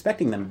that you're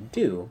expecting them to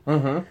do.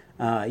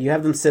 You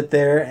have them sit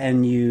there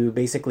and you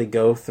basically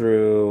go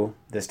through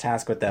this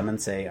task with them and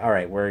say, all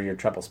right, where are your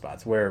trouble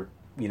spots? Where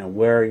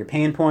are your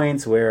pain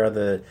points? Where are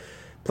the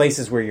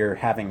places where you're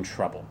having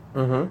trouble?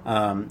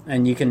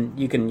 And you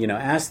can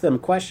ask them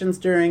questions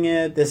during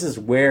it. This is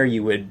where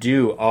you would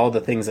do all the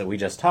things that we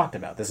just talked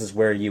about. This is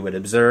where you would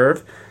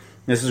observe.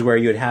 This is where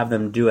you would have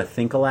them do a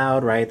think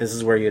aloud, right? This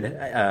is where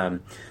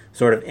you'd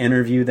sort of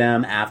interview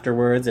them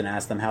afterwards and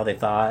ask them how they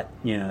thought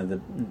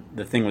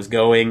the thing was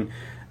going.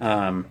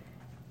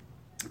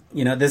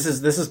 This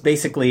is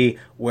basically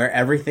where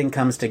everything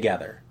comes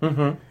together.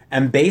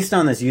 And based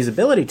on this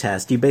usability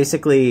test, you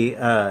basically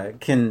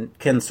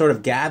can sort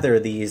of gather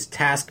these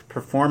task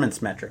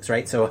performance metrics,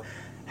 right? So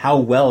how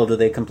well do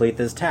they complete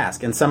this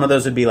task? And some of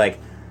those would be like,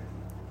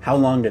 how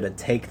long did it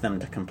take them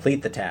to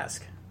complete the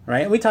task,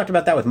 right? And we talked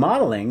about that with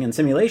modeling and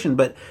simulation,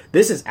 but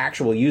this is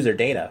actual user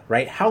data,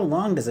 right? How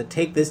long does it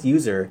take this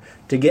user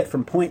to get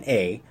from point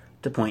A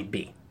to point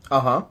B?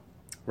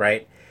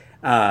 Right?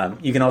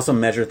 You can also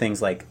measure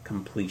things like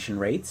completion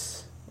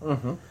rates.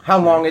 How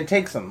long it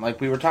takes them, like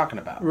we were talking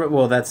about.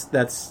 Well, that's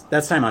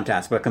time on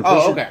task. But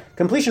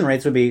completion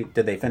rates would be,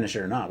 did they finish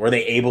it or not? Were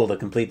they able to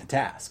complete the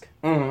task?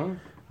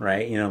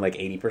 Right? Like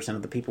 80%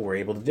 of the people were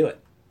able to do it.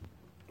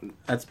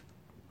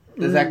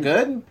 Is that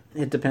good?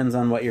 It depends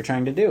on what you're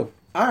trying to do.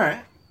 All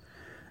right.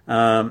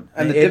 And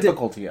the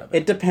difficulty of it.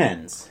 It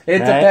depends. It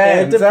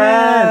depends. Look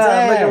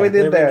at what we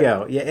did there. We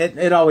go. Yeah,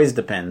 it always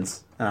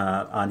depends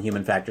on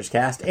Human Factors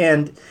Cast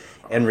and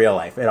in real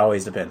life. It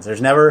always depends.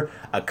 There's never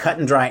a cut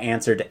and dry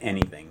answer to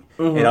anything.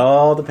 It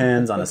all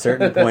depends on a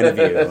certain point of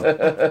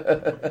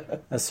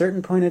view. A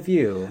certain point of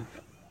view.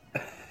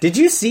 Did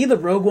you see the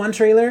Rogue One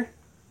trailer?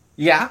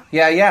 Yeah.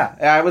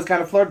 I was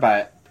kind of floored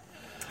by it.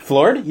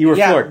 Floored? You were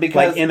floored?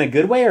 Because, like in a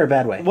good way or a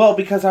bad way? Well,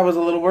 because I was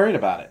a little worried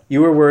about it.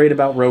 You were worried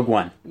about Rogue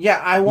One. Yeah,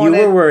 I wanted...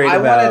 You were worried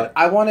about...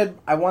 I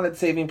wanted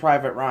Saving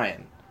Private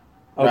Ryan.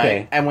 Okay.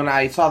 Right? And when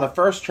I saw the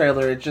first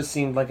trailer, it just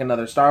seemed like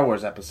another Star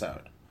Wars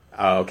episode.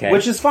 Oh, okay.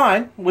 Which is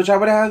fine, which I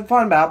would have had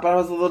fun about, but I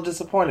was a little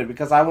disappointed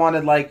because I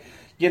wanted, like,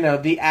 you know,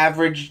 the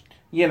average,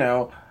 you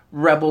know,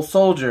 rebel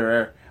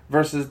soldier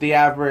versus the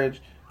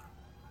average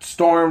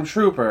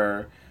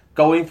stormtrooper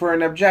going for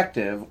an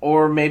objective,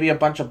 or maybe a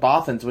bunch of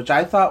Bothans, which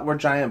I thought were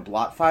giant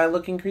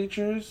blotfly-looking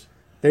creatures.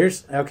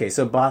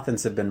 So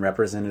Bothans have been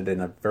represented in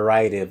a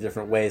variety of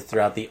different ways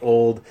throughout the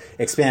old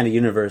expanded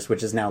universe,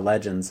 which is now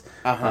Legends.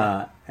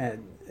 But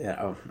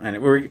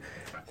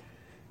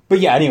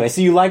yeah, anyway,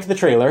 so you liked the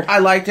trailer. I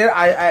liked it.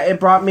 It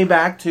brought me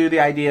back to the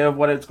idea of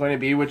what it's going to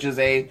be, which is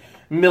a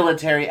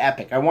military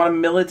epic. I want a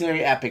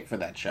military epic for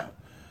that show.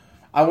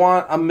 I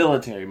want a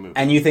military movie.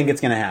 And you think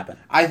it's going to happen?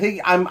 I think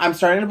I'm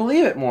starting to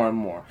believe it more and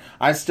more.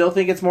 I still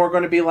think it's more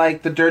going to be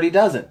like The Dirty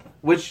Dozen,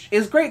 which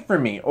is great for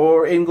me,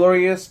 or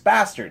Inglourious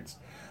Bastards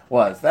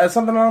was. That's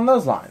something along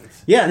those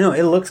lines. Yeah, no,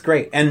 it looks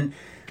great. And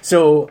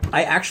so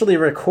I actually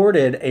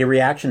recorded a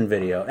reaction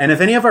video. And if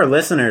any of our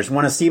listeners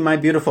want to see my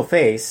beautiful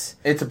face...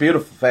 It's a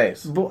beautiful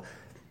face.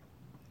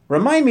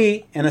 Remind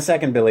me in a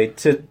second, Billy,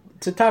 to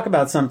talk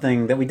about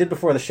something that we did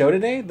before the show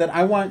today that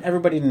I want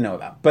everybody to know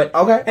about. But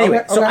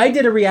anyway, so I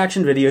did a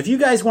reaction video. If you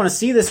guys want to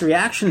see this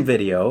reaction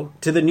video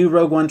to the new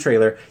Rogue One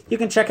trailer, you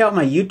can check out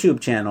my YouTube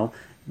channel,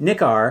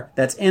 Nickar,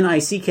 that's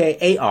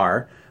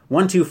Nickar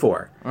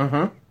 124.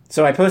 Mm-hmm.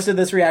 So I posted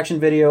this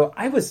reaction video.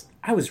 I'm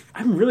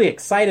really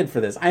excited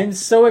for this. I'm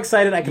so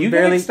excited I can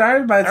barely... You get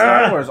excited by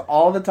Star Wars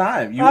all the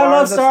time. I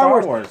love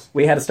Star Wars.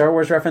 We had a Star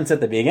Wars reference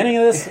at the beginning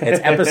of this. It's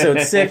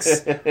episode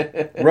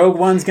 6. Rogue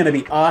One's going to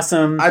be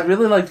awesome. I'd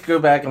really like to go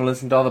back and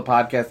listen to all the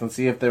podcasts and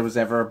see if there was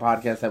ever a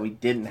podcast that we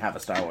didn't have a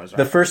Star Wars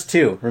reference. The first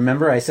 2.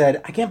 Remember I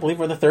said, I can't believe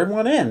we're the 3rd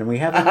one in and we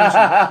haven't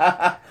mentioned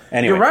it.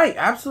 Anyway. You're right.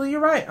 Absolutely, you're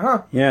right.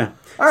 Huh. Yeah.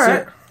 All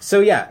right. So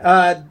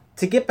yeah,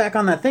 to get back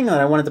on that thing that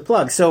I wanted to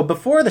plug. So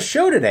before the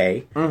show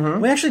today,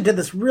 we actually did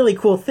this really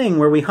cool thing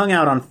where we hung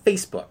out on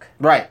Facebook.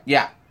 Right,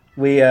 yeah.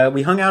 We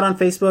hung out on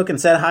Facebook and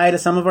said hi to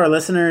some of our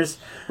listeners.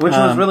 Which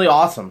was really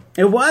awesome.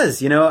 It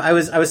was. You know, I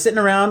was sitting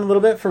around a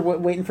little bit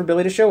waiting for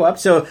Billy to show up.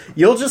 So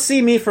you'll just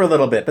see me for a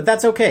little bit, but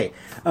that's okay.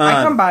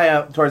 I come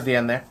by towards the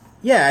end there.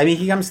 Yeah, I mean,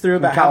 he comes through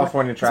about...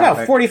 California traffic. It's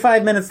about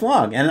 45 minutes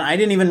long, and I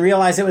didn't even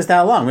realize it was that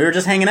long. We were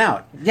just hanging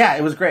out. Yeah,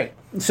 it was great.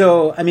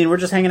 So, I mean, we're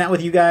just hanging out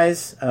with you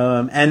guys,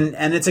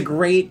 and it's a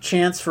great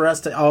chance for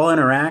us to all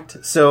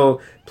interact. So,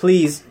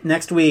 please,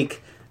 next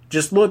week,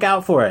 just look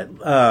out for it.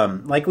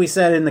 Like we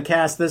said in the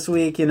cast this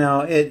week, you know,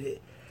 it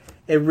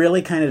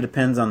really kind of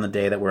depends on the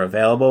day that we're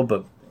available,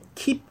 but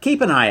keep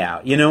an eye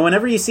out. You know,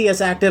 whenever you see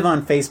us active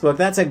on Facebook,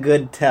 that's a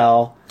good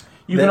tell.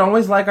 You can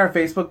always like our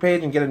Facebook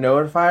page and get a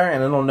notifier,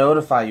 and it'll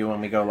notify you when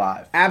we go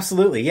live.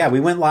 Absolutely, yeah. We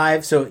went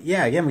live, so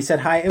yeah. Again, we said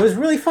hi. It was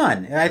really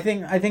fun. I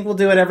think we'll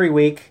do it every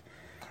week.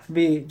 It'll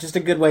be just a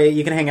good way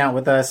you can hang out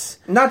with us.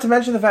 Not to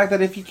mention the fact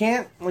that if you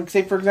can't, like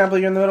say for example,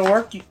 you're in the middle of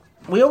work,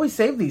 we always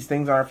save these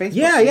things on our Facebook.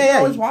 Yeah, so yeah. You can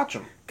always watch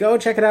them. Go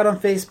check it out on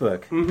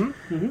Facebook.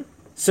 Mm-hmm.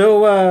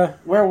 So,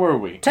 where were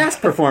we?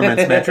 Task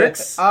performance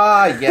metrics.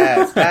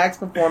 Yes, task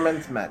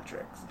performance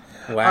metrics.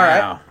 Wow. All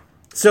right.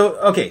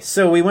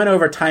 So we went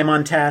over time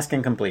on task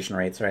and completion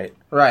rates, right?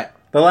 Right.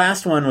 The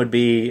last one would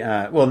be,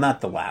 well,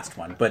 not the last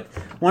one, but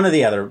one of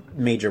the other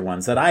major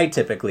ones that I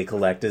typically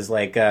collect is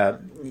like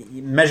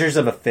measures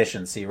of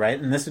efficiency, right?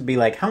 And this would be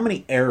like, how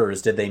many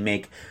errors did they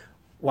make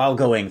while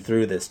going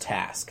through this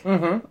task?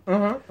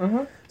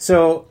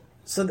 So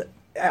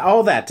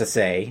all that to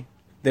say,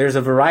 there's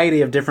a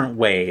variety of different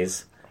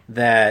ways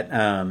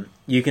that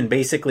you can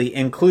basically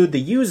include the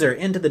user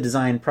into the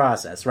design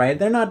process, right?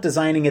 They're not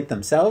designing it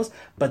themselves,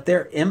 but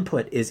their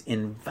input is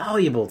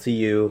invaluable to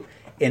you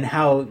in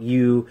how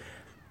you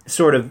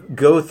sort of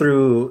go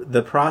through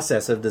the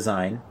process of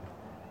design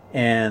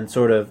and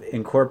sort of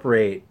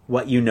incorporate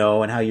what you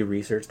know and how you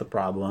research the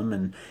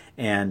problem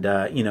and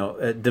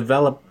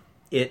develop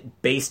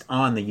it based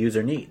on the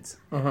user needs.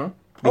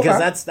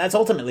 Because that's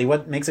ultimately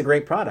what makes a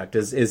great product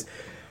is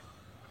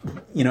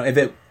you know, if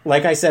it,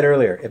 like I said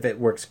earlier, if it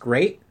works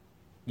great,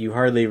 you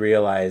hardly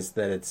realize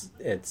that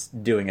it's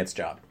doing its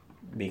job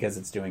because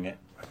it's doing it.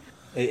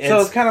 So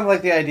it's kind of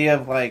like the idea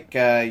of like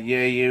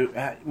you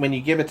when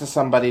you give it to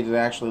somebody to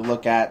actually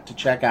look at, to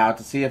check out,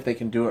 to see if they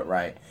can do it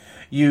right.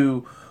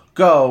 You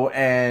go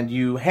and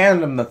you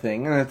hand them the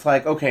thing, and it's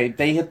like, okay,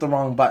 they hit the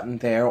wrong button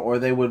there, or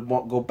they would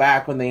go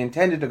back when they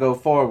intended to go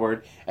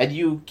forward, and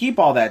you keep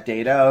all that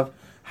data of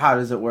how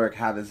does it work,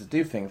 how does it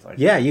do things like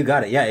that. Yeah, you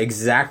got it. Yeah,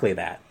 exactly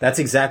that. That's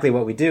exactly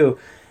what we do,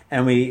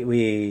 and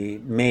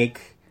we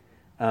make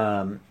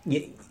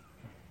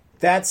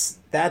that's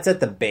at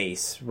the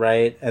base,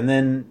 right? And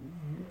then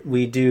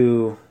we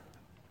do...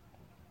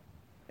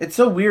 It's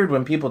so weird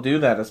when people do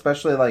that,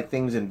 especially like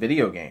things in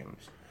video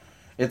games.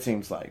 It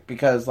seems like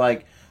because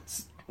the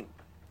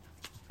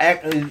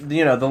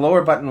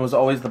lower button was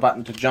always the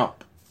button to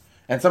jump,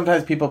 and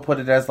sometimes people put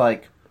it as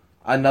like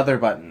another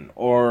button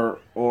or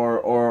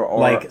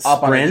like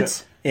up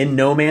sprint in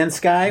No Man's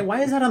Sky.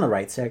 Why is that on the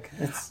right stick?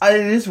 It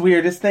is the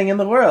weirdest thing in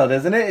the world,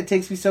 isn't it? It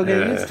takes me so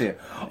getting used to.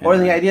 Or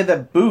the idea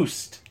that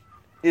boost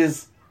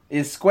is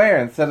square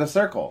instead of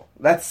circle.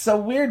 That's so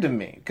weird to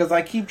me because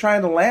I keep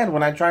trying to land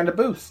when I'm trying to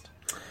boost.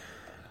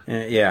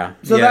 Yeah.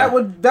 So that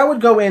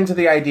would go into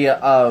the idea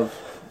of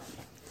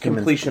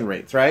completion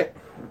rates, right?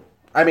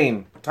 I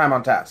mean, time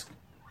on task.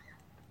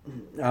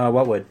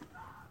 What would?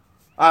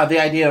 The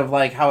idea of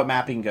like how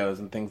mapping goes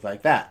and things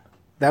like that.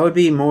 That would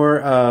be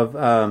more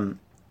of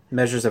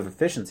measures of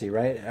efficiency,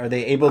 right? Are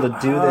they able to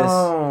do this?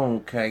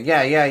 Oh, okay.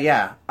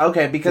 Yeah.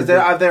 Okay, because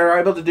they're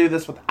able to do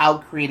this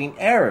without creating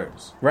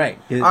errors. Right.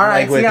 All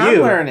right, with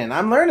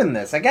I'm learning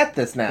this. I get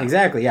this now.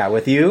 Exactly, yeah.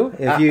 With you,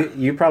 if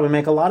you probably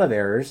make a lot of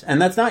errors,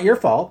 and that's not your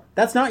fault.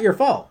 That's not your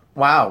fault.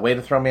 Wow, way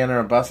to throw me under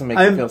a bus and make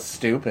me feel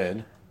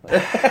stupid.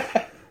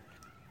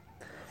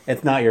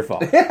 It's not your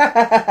fault.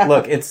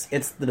 Look, it's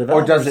the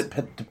developers. Or does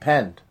it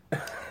depend?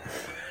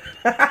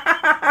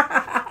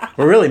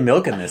 We're really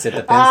milking this. It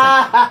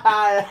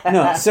depends.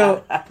 No,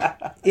 so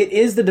it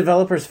is the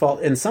developer's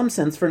fault in some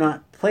sense for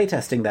not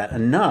playtesting that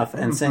enough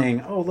and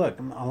saying, "Oh, look,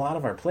 a lot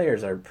of our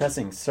players are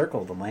pressing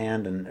circle to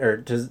land or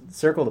to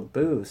circle to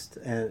boost,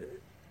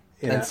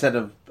 instead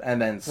of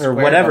and then or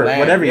whatever,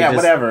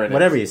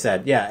 whatever you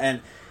said, yeah."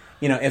 And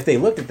if they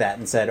looked at that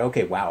and said,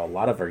 "Okay, wow, a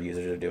lot of our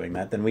users are doing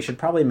that," then we should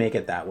probably make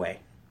it that way.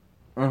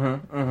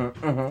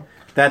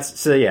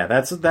 That's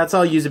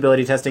all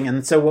usability testing,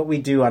 and so what we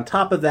do on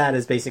top of that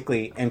is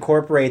basically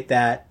incorporate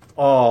that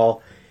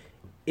all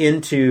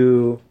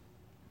into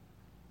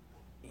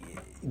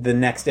the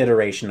next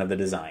iteration of the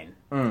design.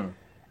 And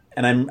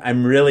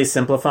I'm really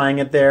simplifying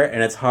it there,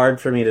 and it's hard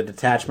for me to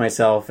detach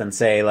myself and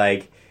say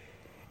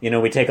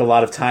we take a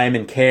lot of time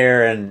and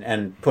care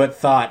and put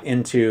thought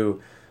into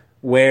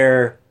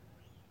where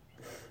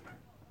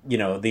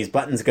these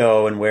buttons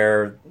go and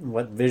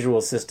what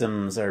visual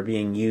systems are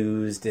being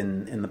used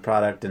in the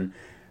product, and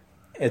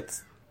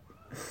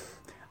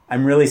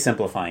I'm really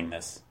simplifying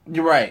this.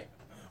 You're right.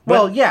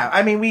 Well, yeah,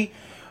 I mean,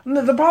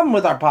 the problem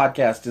with our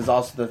podcast is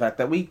also the fact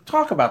that we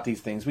talk about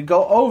these things, we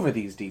go over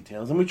these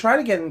details, and we try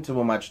to get into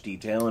as much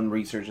detail and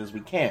research as we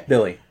can.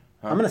 Billy,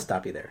 I'm going to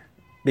stop you there,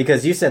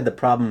 because you said the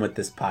problem with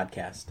this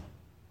podcast.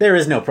 There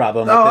is no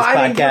problem with this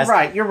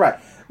podcast. You're right.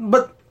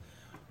 But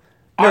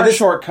our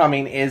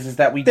shortcoming is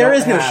that we there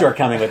is no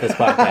shortcoming with this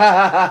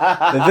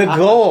podcast.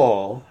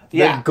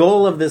 The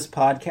goal of this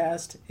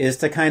podcast is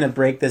to kind of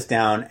break this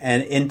down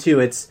and into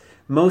its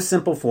most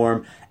simple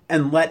form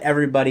and let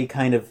everybody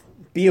kind of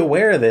be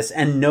aware of this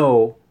and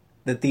know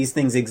that these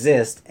things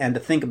exist and to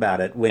think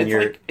about it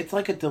when it's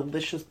like a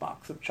delicious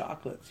box of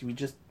chocolates. You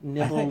just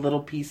nibble little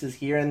pieces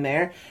here and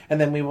there,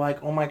 and then we were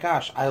like, oh my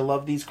gosh, I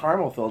love these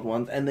caramel-filled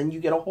ones, and then you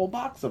get a whole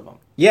box of them.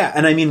 Yeah,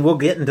 and I mean, we'll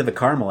get into the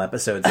caramel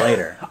episodes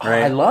later,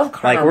 right? I love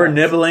caramel. Like, we're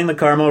nibbling the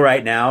caramel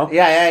right now.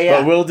 Yeah.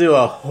 But we'll do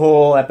a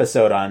whole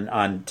episode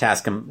on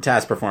task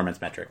performance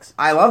metrics.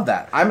 I love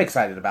that. I'm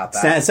excited about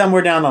that.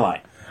 Somewhere down the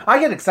line. I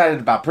get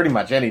excited about pretty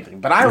much anything,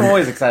 but I'm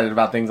always excited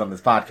about things on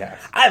this podcast.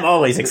 I'm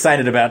always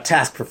excited about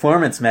task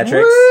performance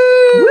metrics.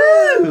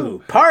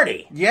 Woo!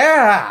 Party!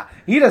 Yeah!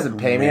 He doesn't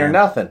pay me or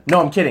nothing.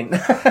 No, I'm kidding.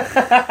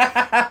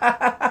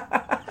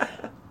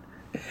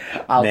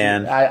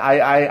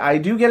 I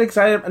do get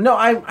excited. No,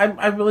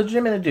 I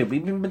legitimately do.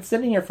 We've been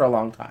sitting here for a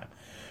long time.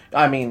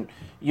 I mean,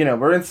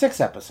 we're in 6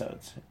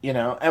 episodes,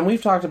 and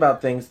we've talked about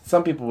things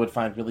some people would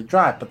find really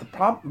dry, but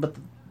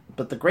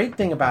the great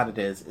thing about it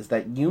is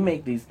that you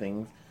make these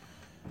things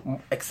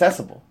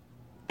accessible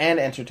and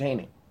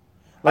entertaining.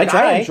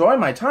 I enjoy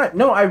my time.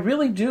 No, I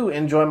really do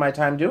enjoy my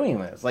time doing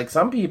this. Like,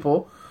 some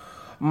people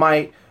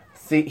might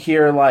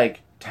hear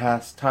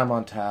time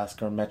on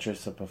task or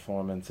metrics of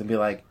performance and be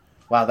like,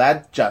 wow,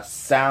 that just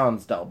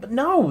sounds dull. But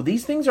no,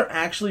 these things are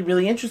actually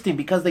really interesting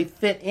because they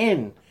fit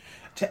in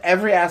to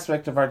every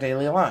aspect of our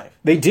daily life.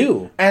 They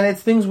do. And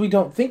it's things we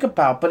don't think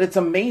about, but it's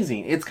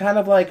amazing. It's kind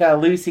of like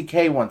Louis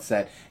C.K. once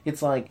said.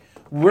 It's like,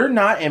 we're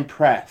not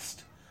impressed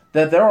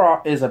that there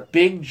is a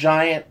big,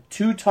 giant,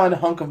 2-ton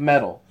hunk of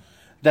metal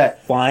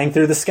that flying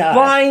through the sky.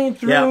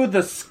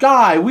 The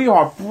sky. We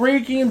are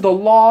breaking the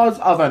laws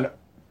of an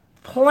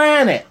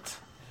planet.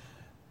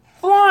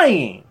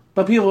 Flying.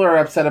 But people are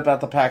upset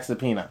about the packs of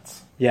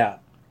peanuts. Yeah.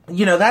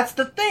 That's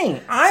the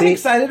thing. I'm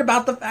excited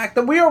about the fact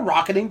that we are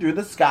rocketing through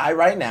the sky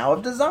right now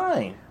of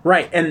design.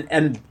 Right,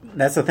 and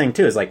that's the thing,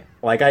 too, is like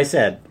I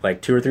said,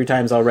 2 or 3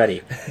 times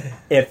already,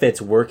 if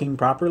it's working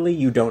properly,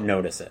 you don't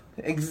notice it.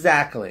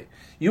 Exactly.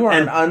 You are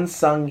an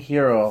unsung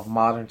hero of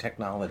modern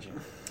technology.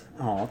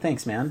 Oh,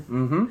 thanks, man.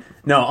 Mm-hmm.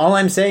 No, all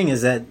I'm saying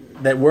is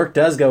that work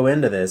does go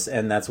into this,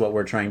 and that's what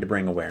we're trying to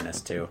bring awareness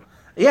to.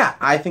 Yeah,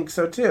 I think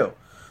so, too.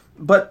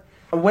 But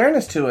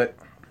awareness to it,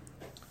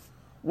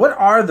 what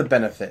are the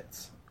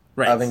benefits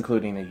of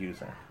including a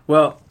user?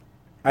 Well,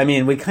 I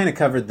mean, we kind of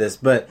covered this,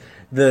 but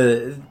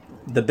the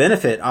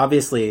benefit,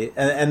 obviously,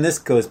 and this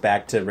goes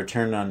back to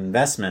return on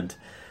investment,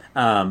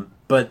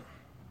 But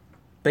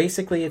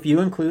basically, if you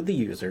include the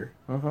user,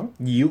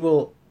 you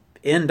will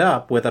end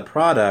up with a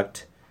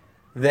product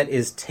that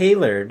is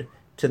tailored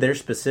to their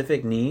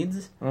specific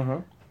needs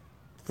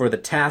for the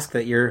task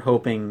that you're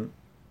hoping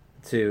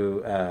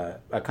to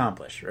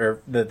accomplish,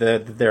 or that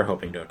they're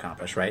hoping to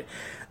accomplish, right?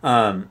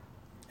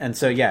 And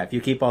so, yeah, if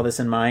you keep all this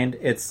in mind,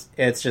 it's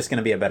just going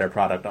to be a better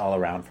product all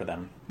around for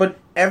them. But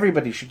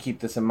everybody should keep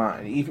this in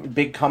mind. Even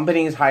big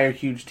companies hire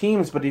huge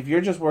teams, but if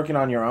you're just working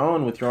on your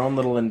own with your own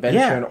little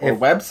invention or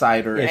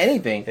website or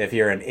anything... If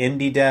you're an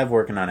indie dev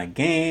working on a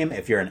game,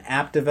 if you're an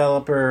app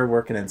developer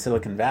working in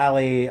Silicon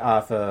Valley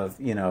off of,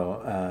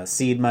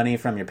 seed money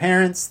from your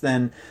parents,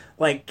 then,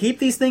 keep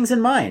these things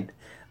in mind.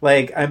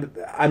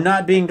 I'm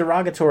not being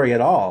derogatory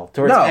at all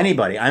towards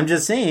anybody. I'm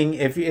just saying,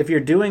 if you're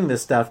doing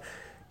this stuff...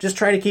 Just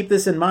try to keep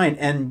this in mind,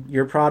 and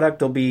your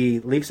product will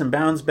be leaps and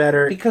bounds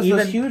better. Because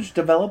those huge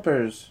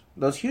developers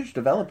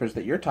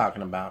that you're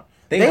talking about,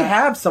 they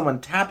have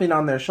someone tapping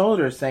on their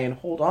shoulder saying,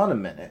 hold on a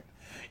minute.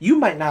 You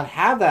might not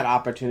have that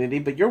opportunity,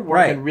 but you're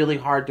working really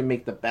hard to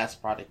make the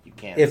best product you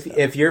can.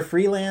 If you're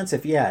freelance,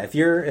 if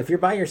you're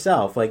by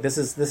yourself, this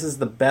is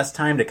the best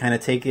time to kind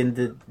of take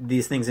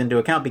these things into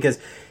account, because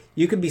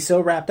you could be so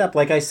wrapped up,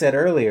 like I said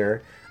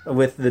earlier,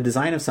 with the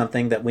design of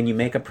something, that when you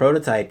make a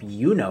prototype,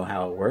 you know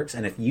how it works,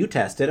 and if you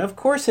test it, of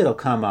course it'll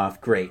come off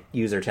great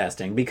user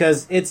testing,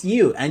 because it's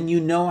you, and you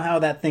know how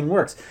that thing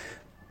works.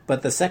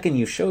 But the second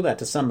you show that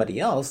to somebody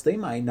else, they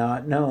might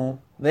not know.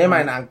 They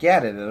might not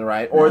get it,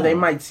 right? Or they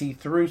might see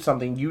through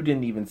something you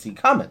didn't even see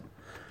coming.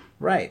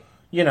 Right.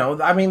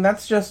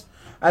 That's just...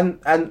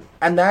 And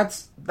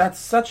that's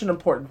such an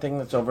important thing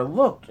that's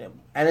overlooked.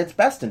 And it's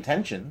best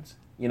intentions.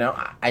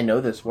 I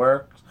know this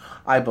works.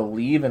 I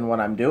believe in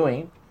what I'm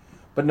doing.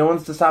 But no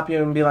one's to stop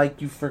you and be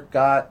like, you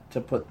forgot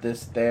to put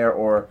this there,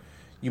 or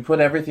you put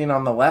everything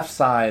on the left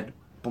side,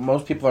 but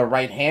most people are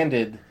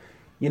right-handed.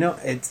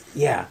 It's...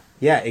 Yeah,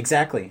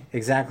 exactly.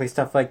 Exactly,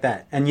 stuff like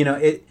that. And,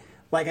 it,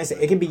 like I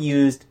said, it can be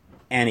used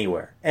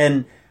anywhere.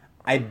 And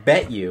I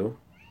bet you...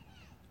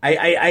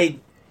 I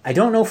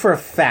don't know for a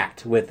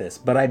fact with this,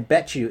 but I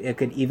bet you it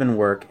could even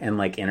work in,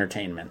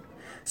 entertainment.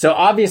 So,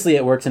 obviously,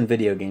 it works in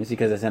video games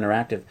because it's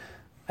interactive.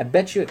 I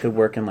bet you it could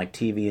work in,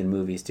 TV and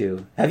movies,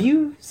 too. Have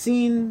you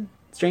seen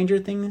Stranger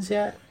Things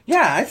yet?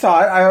 Yeah, I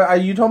saw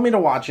it. You told me to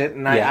watch it,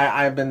 and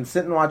I've been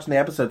sitting watching the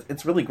episodes.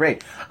 It's really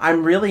great.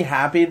 I'm really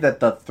happy that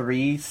the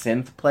 3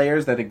 synth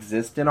players that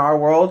exist in our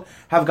world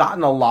have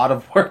gotten a lot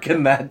of work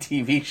in that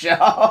TV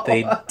show.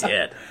 They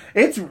did.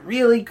 It's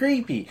really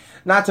creepy.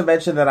 Not to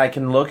mention that I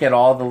can look at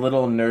all the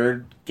little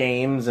nerd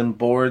games and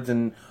boards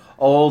and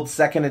old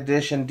 2nd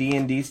edition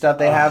D&D stuff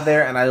they have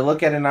there, and I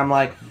look at it and I'm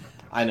like...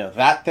 I know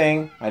that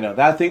thing.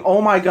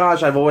 Oh my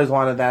gosh, I've always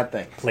wanted that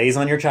thing. Plays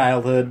on your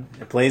childhood.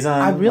 It plays on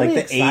I'm really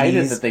the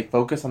excited 80s. That they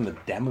focus on the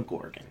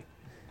Demogorgon.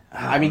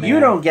 Man. You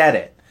don't get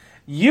it.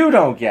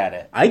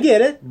 I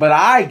get it. But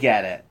I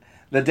get it.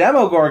 The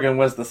Demogorgon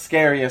was the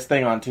scariest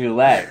thing on 2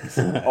 legs.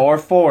 Or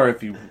 4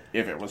 if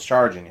it was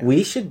charging you.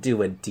 We should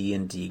do a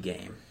D&D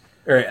game.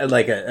 Or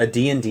a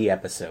D&D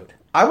episode.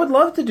 I would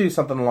love to do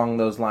something along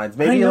those lines.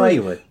 Maybe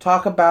you would.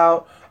 Talk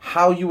about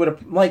how you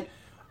would...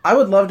 I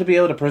would love to be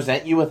able to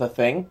present you with a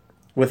thing.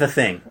 With a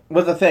thing.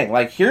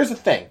 Here's a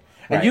thing.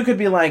 And right. You could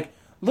be like,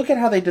 look at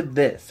how they did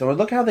this, or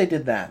look how they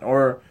did that.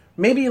 Or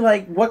maybe,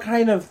 what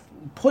kind of...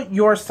 Put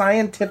your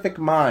scientific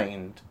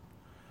mind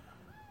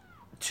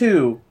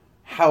to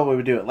how we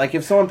would do it.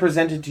 If someone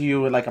presented to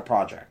you with, a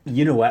project.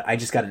 You know what? I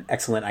just got an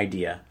excellent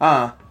idea.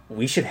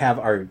 We should have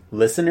our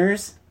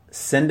listeners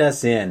send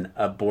us in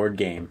a board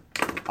game.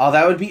 Oh,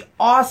 that would be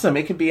awesome.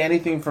 It could be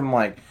anything from,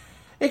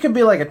 It could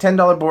be a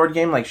 $10 board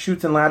game like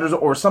Chutes and Ladders,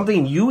 or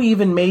something you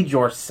even made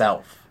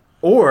yourself.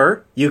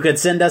 Or you could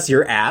send us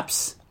your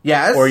apps.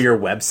 Yes. Or your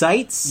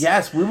websites.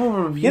 Yes, we will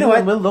review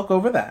what? We'll look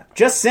over that.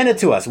 Just send it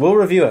to us. We'll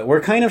review it.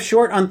 We're kind of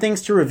short on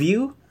things to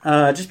review,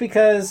 just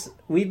because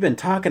we've been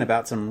talking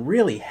about some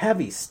really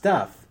heavy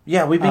stuff.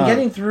 Yeah, we've been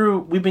getting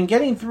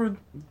through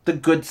the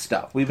good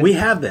stuff. We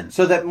have been.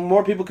 So that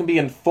more people can be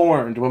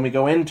informed when we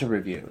go into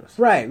reviews.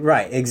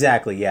 Right,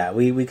 exactly, yeah.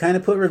 We kind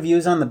of put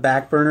reviews on the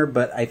back burner,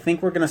 but I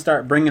think we're going to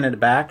start bringing it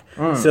back.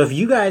 So if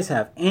you guys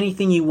have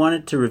anything you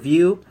wanted to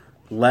review,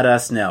 let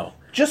us know.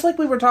 Just like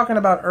we were talking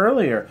about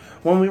earlier,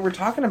 when we were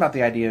talking about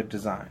the idea of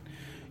design.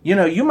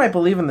 You might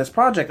believe in this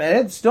project,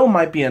 and it still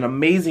might be an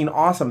amazing,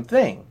 awesome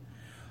thing.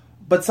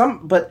 But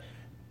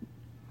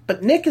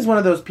Nick is one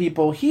of those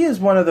people, he is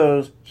one of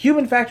those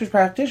human factors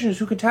practitioners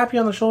who can tap you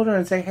on the shoulder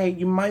and say, hey,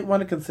 you might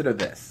want to consider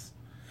this.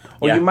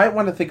 Or you might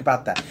want to think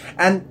about that.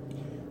 And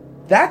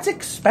that's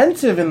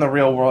expensive in the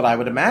real world, I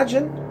would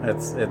imagine.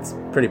 It's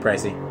pretty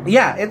pricey.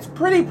 Yeah, it's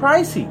pretty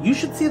pricey. You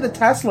should see the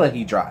Tesla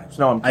he drives.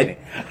 No, I'm kidding.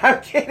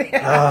 I'm kidding.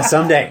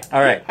 Someday.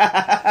 All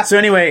right. So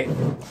anyway,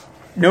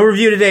 no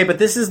review today, but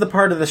this is the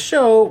part of the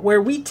show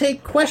where we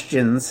take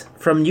questions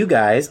from you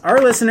guys, our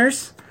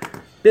listeners.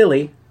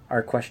 Billy,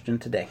 our question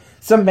today.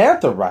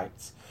 Samantha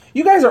writes,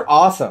 You guys are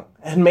awesome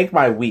and make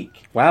my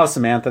week. Wow,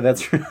 Samantha,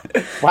 that's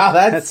Wow,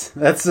 that's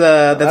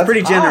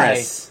pretty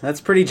generous. That's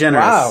pretty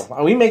generous.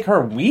 Wow, we make her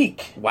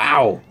week.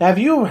 Wow. Have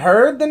you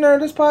heard the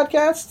Nerdist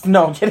podcast?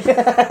 No, I'm kidding.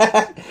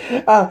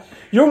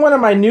 You're one of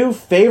my new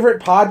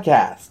favorite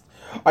podcasts.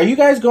 Are you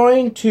guys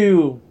going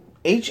to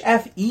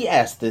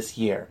HFES this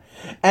year?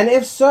 And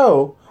if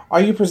so,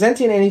 are you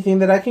presenting anything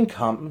that I can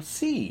come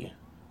see?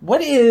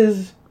 What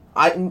is...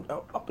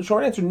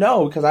 short answer,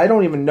 no, because I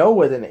don't even know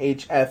what an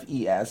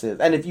HFES is.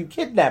 And if you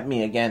kidnap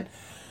me again,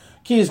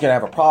 Key's going to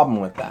have a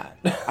problem with that.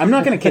 I'm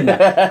not going to kidnap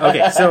you.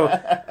 Okay, so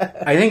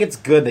I think it's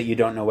good that you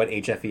don't know what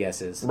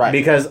HFES is. Right.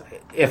 Because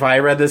if I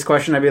read this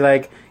question, I'd be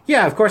like,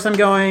 yeah, of course I'm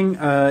going,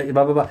 blah,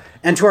 blah, blah.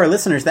 And to our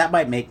listeners, that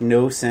might make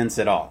no sense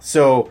at all.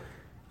 So,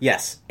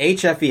 yes,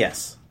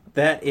 HFES.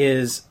 That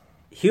is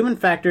Human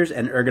Factors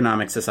and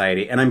Ergonomics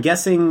Society. And I'm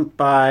guessing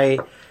by...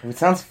 It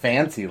sounds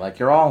fancy, like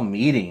you're all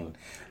meeting.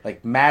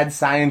 Like mad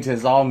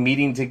scientists all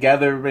meeting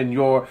together in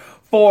your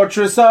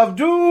Fortress of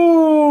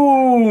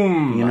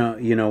Doom!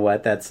 You know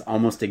what? That's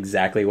almost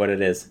exactly what it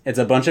is. It's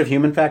a bunch of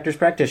human factors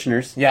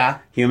practitioners. Yeah.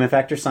 Human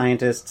factor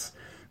scientists,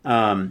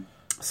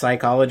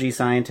 psychology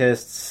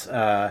scientists,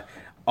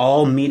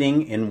 all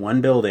meeting in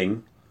one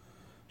building,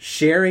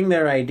 sharing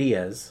their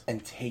ideas.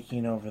 And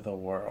taking over the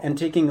world. And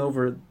taking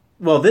over...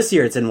 Well, this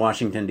year it's in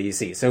Washington,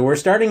 D.C. So we're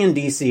starting in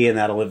D.C. and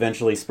that'll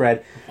eventually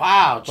spread.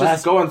 Wow,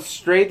 just going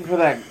straight for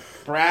that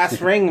brass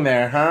ring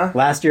there, huh?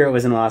 Last year it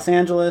was in Los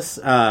Angeles.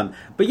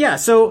 But yeah,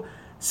 so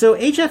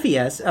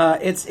HFES,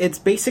 it's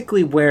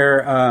basically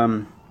where,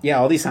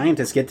 all these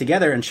scientists get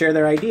together and share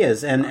their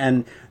ideas.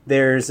 And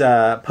there's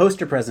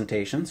poster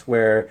presentations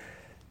where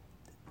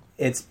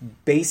it's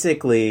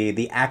basically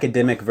the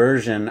academic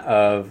version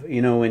of,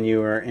 when you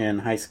were in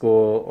high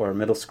school or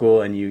middle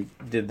school and you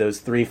did those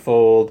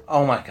threefold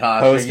oh my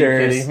gosh, posters.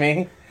 Are you kidding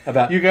me?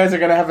 About you guys are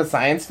going to have a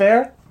science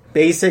fair?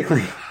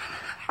 Basically.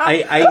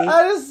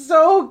 That is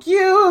so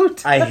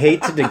cute! I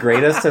hate to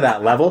degrade us to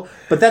that level,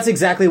 but that's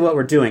exactly what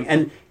we're doing.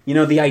 And,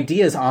 the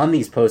ideas on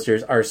these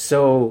posters are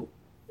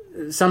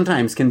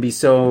sometimes can be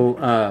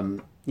so,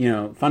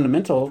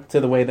 fundamental to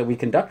the way that we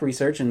conduct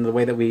research and the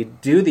way that we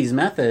do these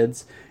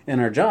methods in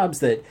our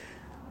jobs that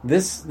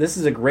this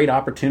is a great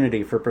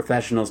opportunity for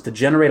professionals to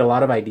generate a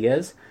lot of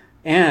ideas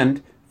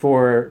and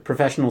for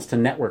professionals to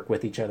network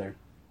with each other.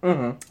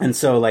 Mm-hmm. And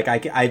so,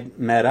 I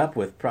met up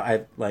with...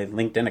 my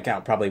LinkedIn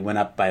account probably went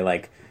up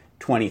by,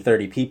 20,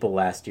 30 people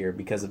last year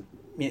because of...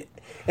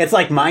 It's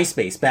like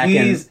MySpace back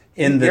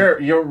in the...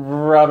 You're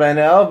rubbing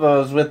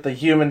elbows with the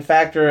Human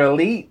Factor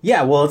elite.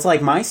 Yeah, well, it's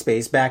like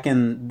MySpace back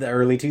in the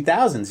early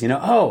 2000s.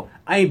 Oh,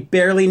 I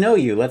barely know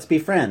you. Let's be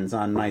friends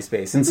on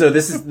MySpace. And so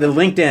the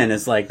LinkedIn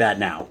is like that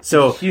now.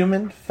 So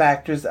Human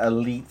Factors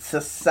Elite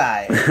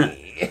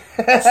Society.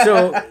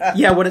 So,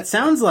 yeah, what it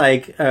sounds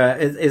like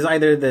is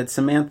either that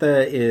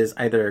Samantha is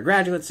either a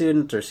graduate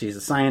student or she's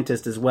a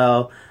scientist as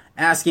well,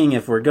 asking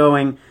if we're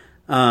going.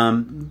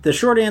 The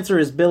short answer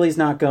is Billy's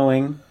not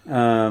going.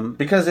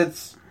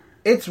 Because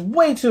it's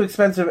way too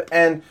expensive,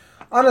 and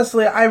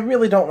honestly, I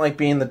really don't like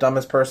being the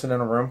dumbest person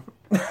in a room.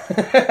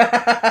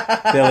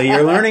 Billy,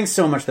 you're learning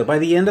so much, though. By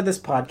the end of this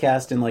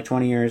podcast, in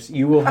 20 years,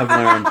 you will have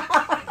learned...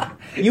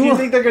 Do you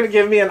think they're going to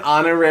give me an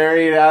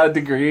honorary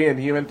degree in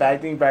human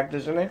facting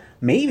practitioner?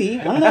 Maybe.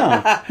 I don't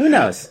know. Who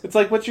knows? It's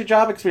like, what's your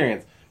job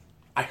experience?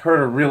 I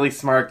heard a really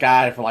smart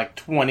guy for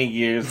 20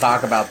 years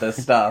talk about this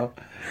stuff.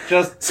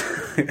 Just,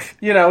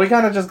 we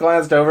kind of just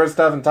glanced over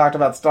stuff and talked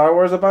about Star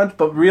Wars a bunch,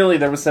 but really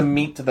there was some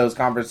meat to those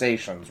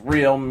conversations.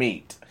 Real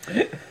meat.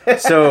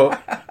 So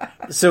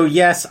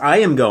yes, I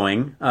am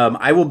going.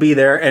 I will be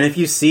there, and if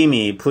you see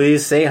me,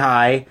 please say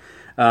hi.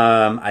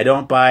 I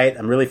don't bite.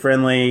 I'm really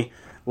friendly.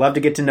 Love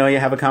to get to know you,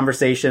 have a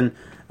conversation.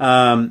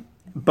 But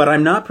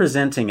I'm not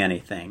presenting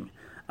anything.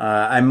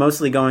 I'm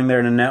mostly going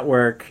there to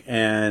network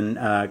and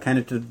kind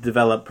of to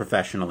develop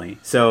professionally.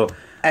 So,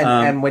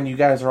 and when you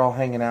guys are all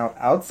hanging out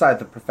outside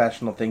the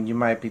professional thing, you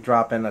might be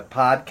dropping a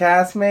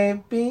podcast,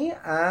 maybe.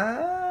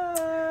 I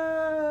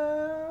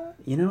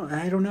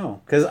don't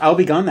know, because I'll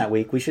be gone that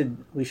week. We should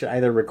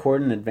either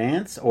record in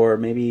advance or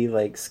maybe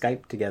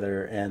Skype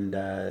together and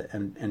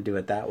do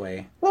it that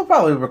way. We'll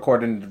probably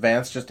record in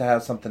advance just to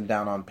have something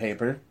down on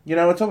paper.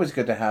 It's always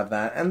good to have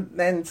that, and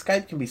then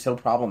Skype can be so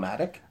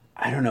problematic.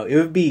 I don't know. It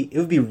would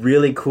be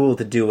really cool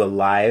to do a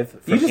live.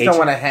 You just don't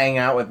want to hang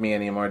out with me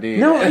anymore, do you?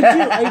 No, I do.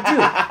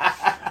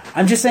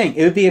 I'm just saying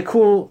it would be a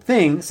cool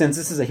thing, since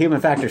this is a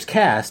Human Factors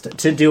cast,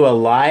 to do a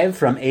live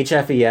from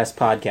HFES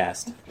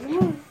podcast.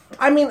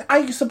 I mean,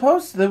 I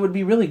suppose that would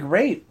be really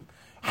great.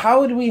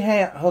 How would we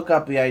hook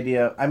up the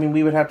idea? I mean,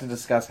 we would have to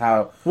discuss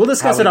how. We'll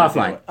discuss it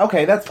offline.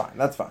 Okay, that's fine.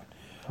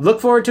 Look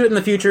forward to it in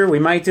the future. We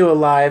might do a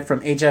live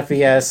from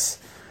HFES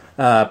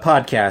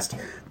podcast.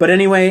 But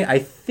anyway, I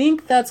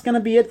think that's going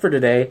to be it for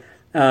today.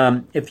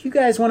 If you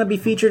guys want to be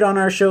featured on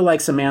our show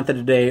like Samantha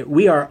today,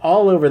 we are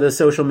all over the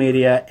social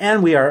media,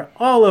 and we are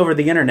all over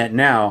the internet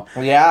now.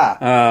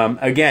 Yeah.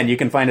 Again, you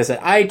can find us at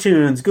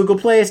iTunes, Google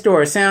Play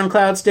Store,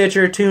 SoundCloud,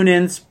 Stitcher,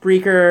 TuneIn,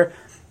 Spreaker,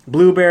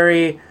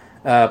 Blueberry,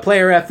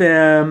 Player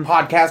FM.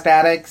 Podcast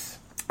Addicts.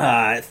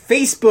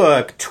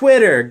 Facebook,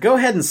 Twitter. Go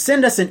ahead and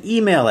send us an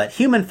email at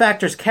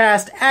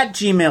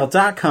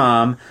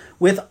humanfactorscast@gmail.com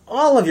with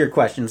all of your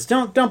questions.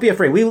 Don't be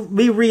afraid.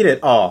 We read it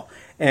all.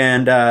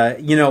 And,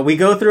 we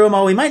go through them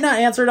all. We might not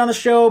answer it on the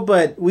show,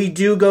 but we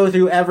do go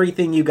through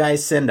everything you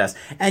guys send us.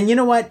 And you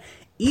know what?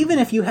 Even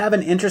if you have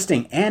an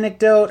interesting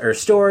anecdote or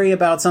story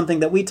about something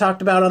that we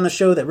talked about on the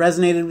show that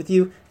resonated with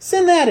you,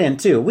 send that in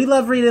too. We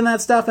love reading that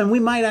stuff, and we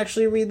might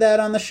actually read that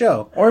on the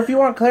show. Or if you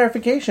want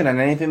clarification on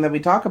anything that we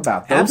talk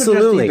about. Those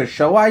Absolutely. are just either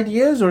show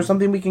ideas or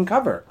something we can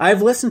cover.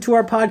 I've listened to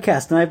our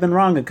podcast, and I've been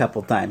wrong a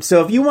couple times.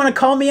 So if you want to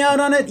call me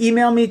out on it,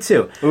 email me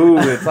too. Ooh,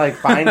 it's like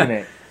finding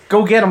it.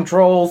 Go get them,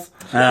 trolls.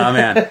 Oh,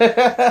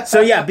 man.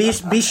 So, yeah,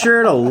 be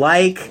sure to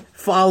like,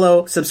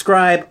 follow,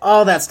 subscribe,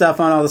 all that stuff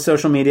on all the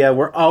social media.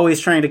 We're always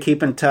trying to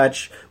keep in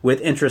touch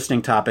with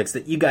interesting topics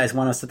that you guys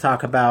want us to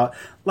talk about.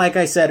 Like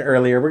I said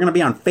earlier, we're going to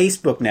be on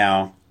Facebook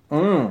now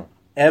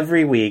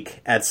every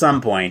week at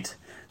some point.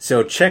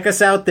 So check us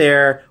out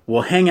there.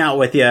 We'll hang out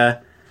with you.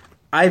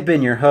 I've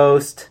been your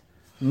host,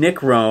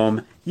 Nick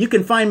Rome. You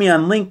can find me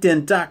on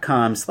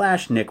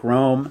LinkedIn.com/Nick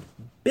Rome.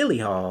 Billy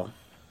Hall.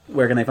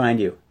 Where can they find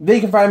you? They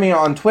can find me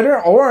on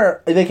Twitter,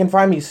 or they can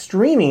find me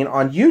streaming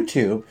on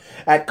YouTube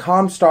at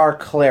Comstar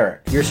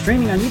Cleric. You're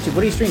streaming on YouTube.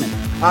 What are you streaming?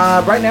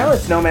 Right now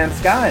it's No Man's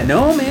Sky.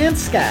 No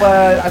Man's Sky.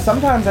 But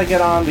sometimes I get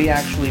on, we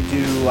actually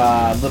do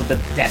a little bit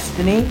of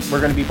Destiny.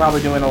 We're going to be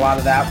probably doing a lot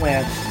of that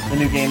when the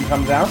new game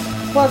comes out.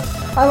 Plus,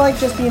 I like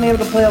just being able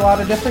to play a lot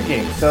of different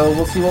games, so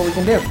we'll see what we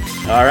can do.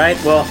 All right,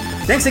 well,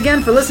 thanks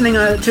again for listening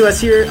to us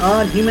here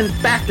on Human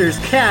Factors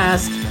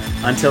Cast.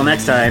 Until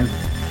next time,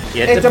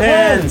 it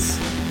depends.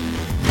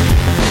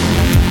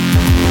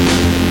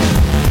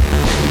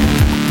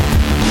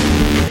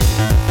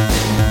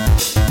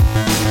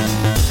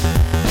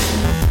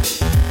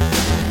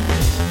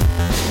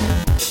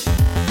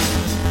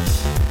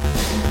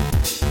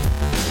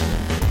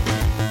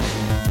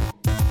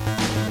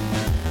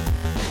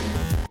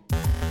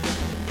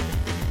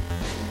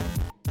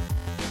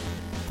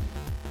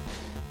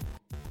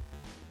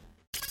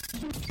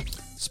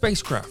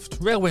 Spacecraft,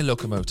 railway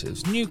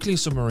locomotives, nuclear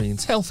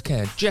submarines,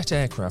 healthcare, jet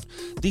aircraft,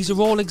 these are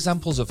all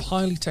examples of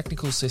highly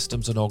technical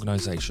systems and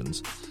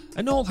organisations,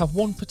 and all have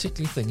one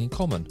particular thing in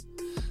common.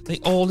 They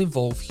all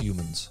involve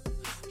humans.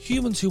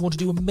 Humans who want to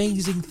do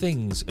amazing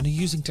things and are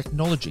using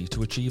technology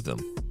to achieve them.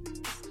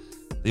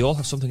 They all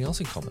have something else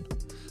in common.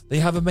 They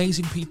have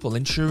amazing people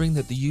ensuring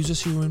that the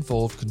users who are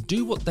involved can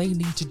do what they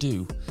need to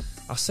do,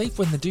 are safe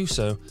when they do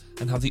so,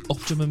 and have the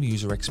optimum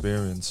user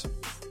experience.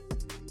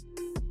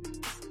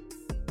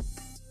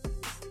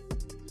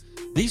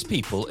 These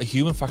people are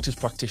Human Factors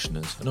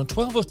practitioners, and on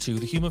 1202,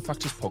 the Human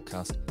Factors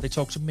podcast, they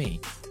talk to me,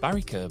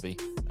 Barry Kirby,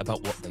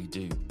 about what they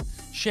do,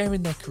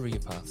 sharing their career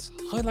paths,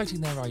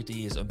 highlighting their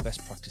ideas and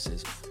best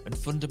practices, and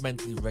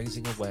fundamentally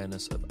raising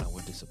awareness of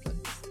our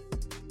discipline.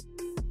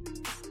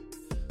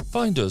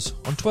 Find us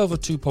on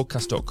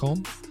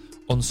 1202podcast.com,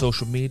 on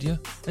social media,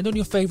 and on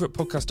your favourite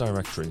podcast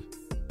directory,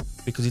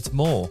 because it's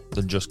more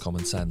than just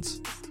common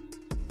sense.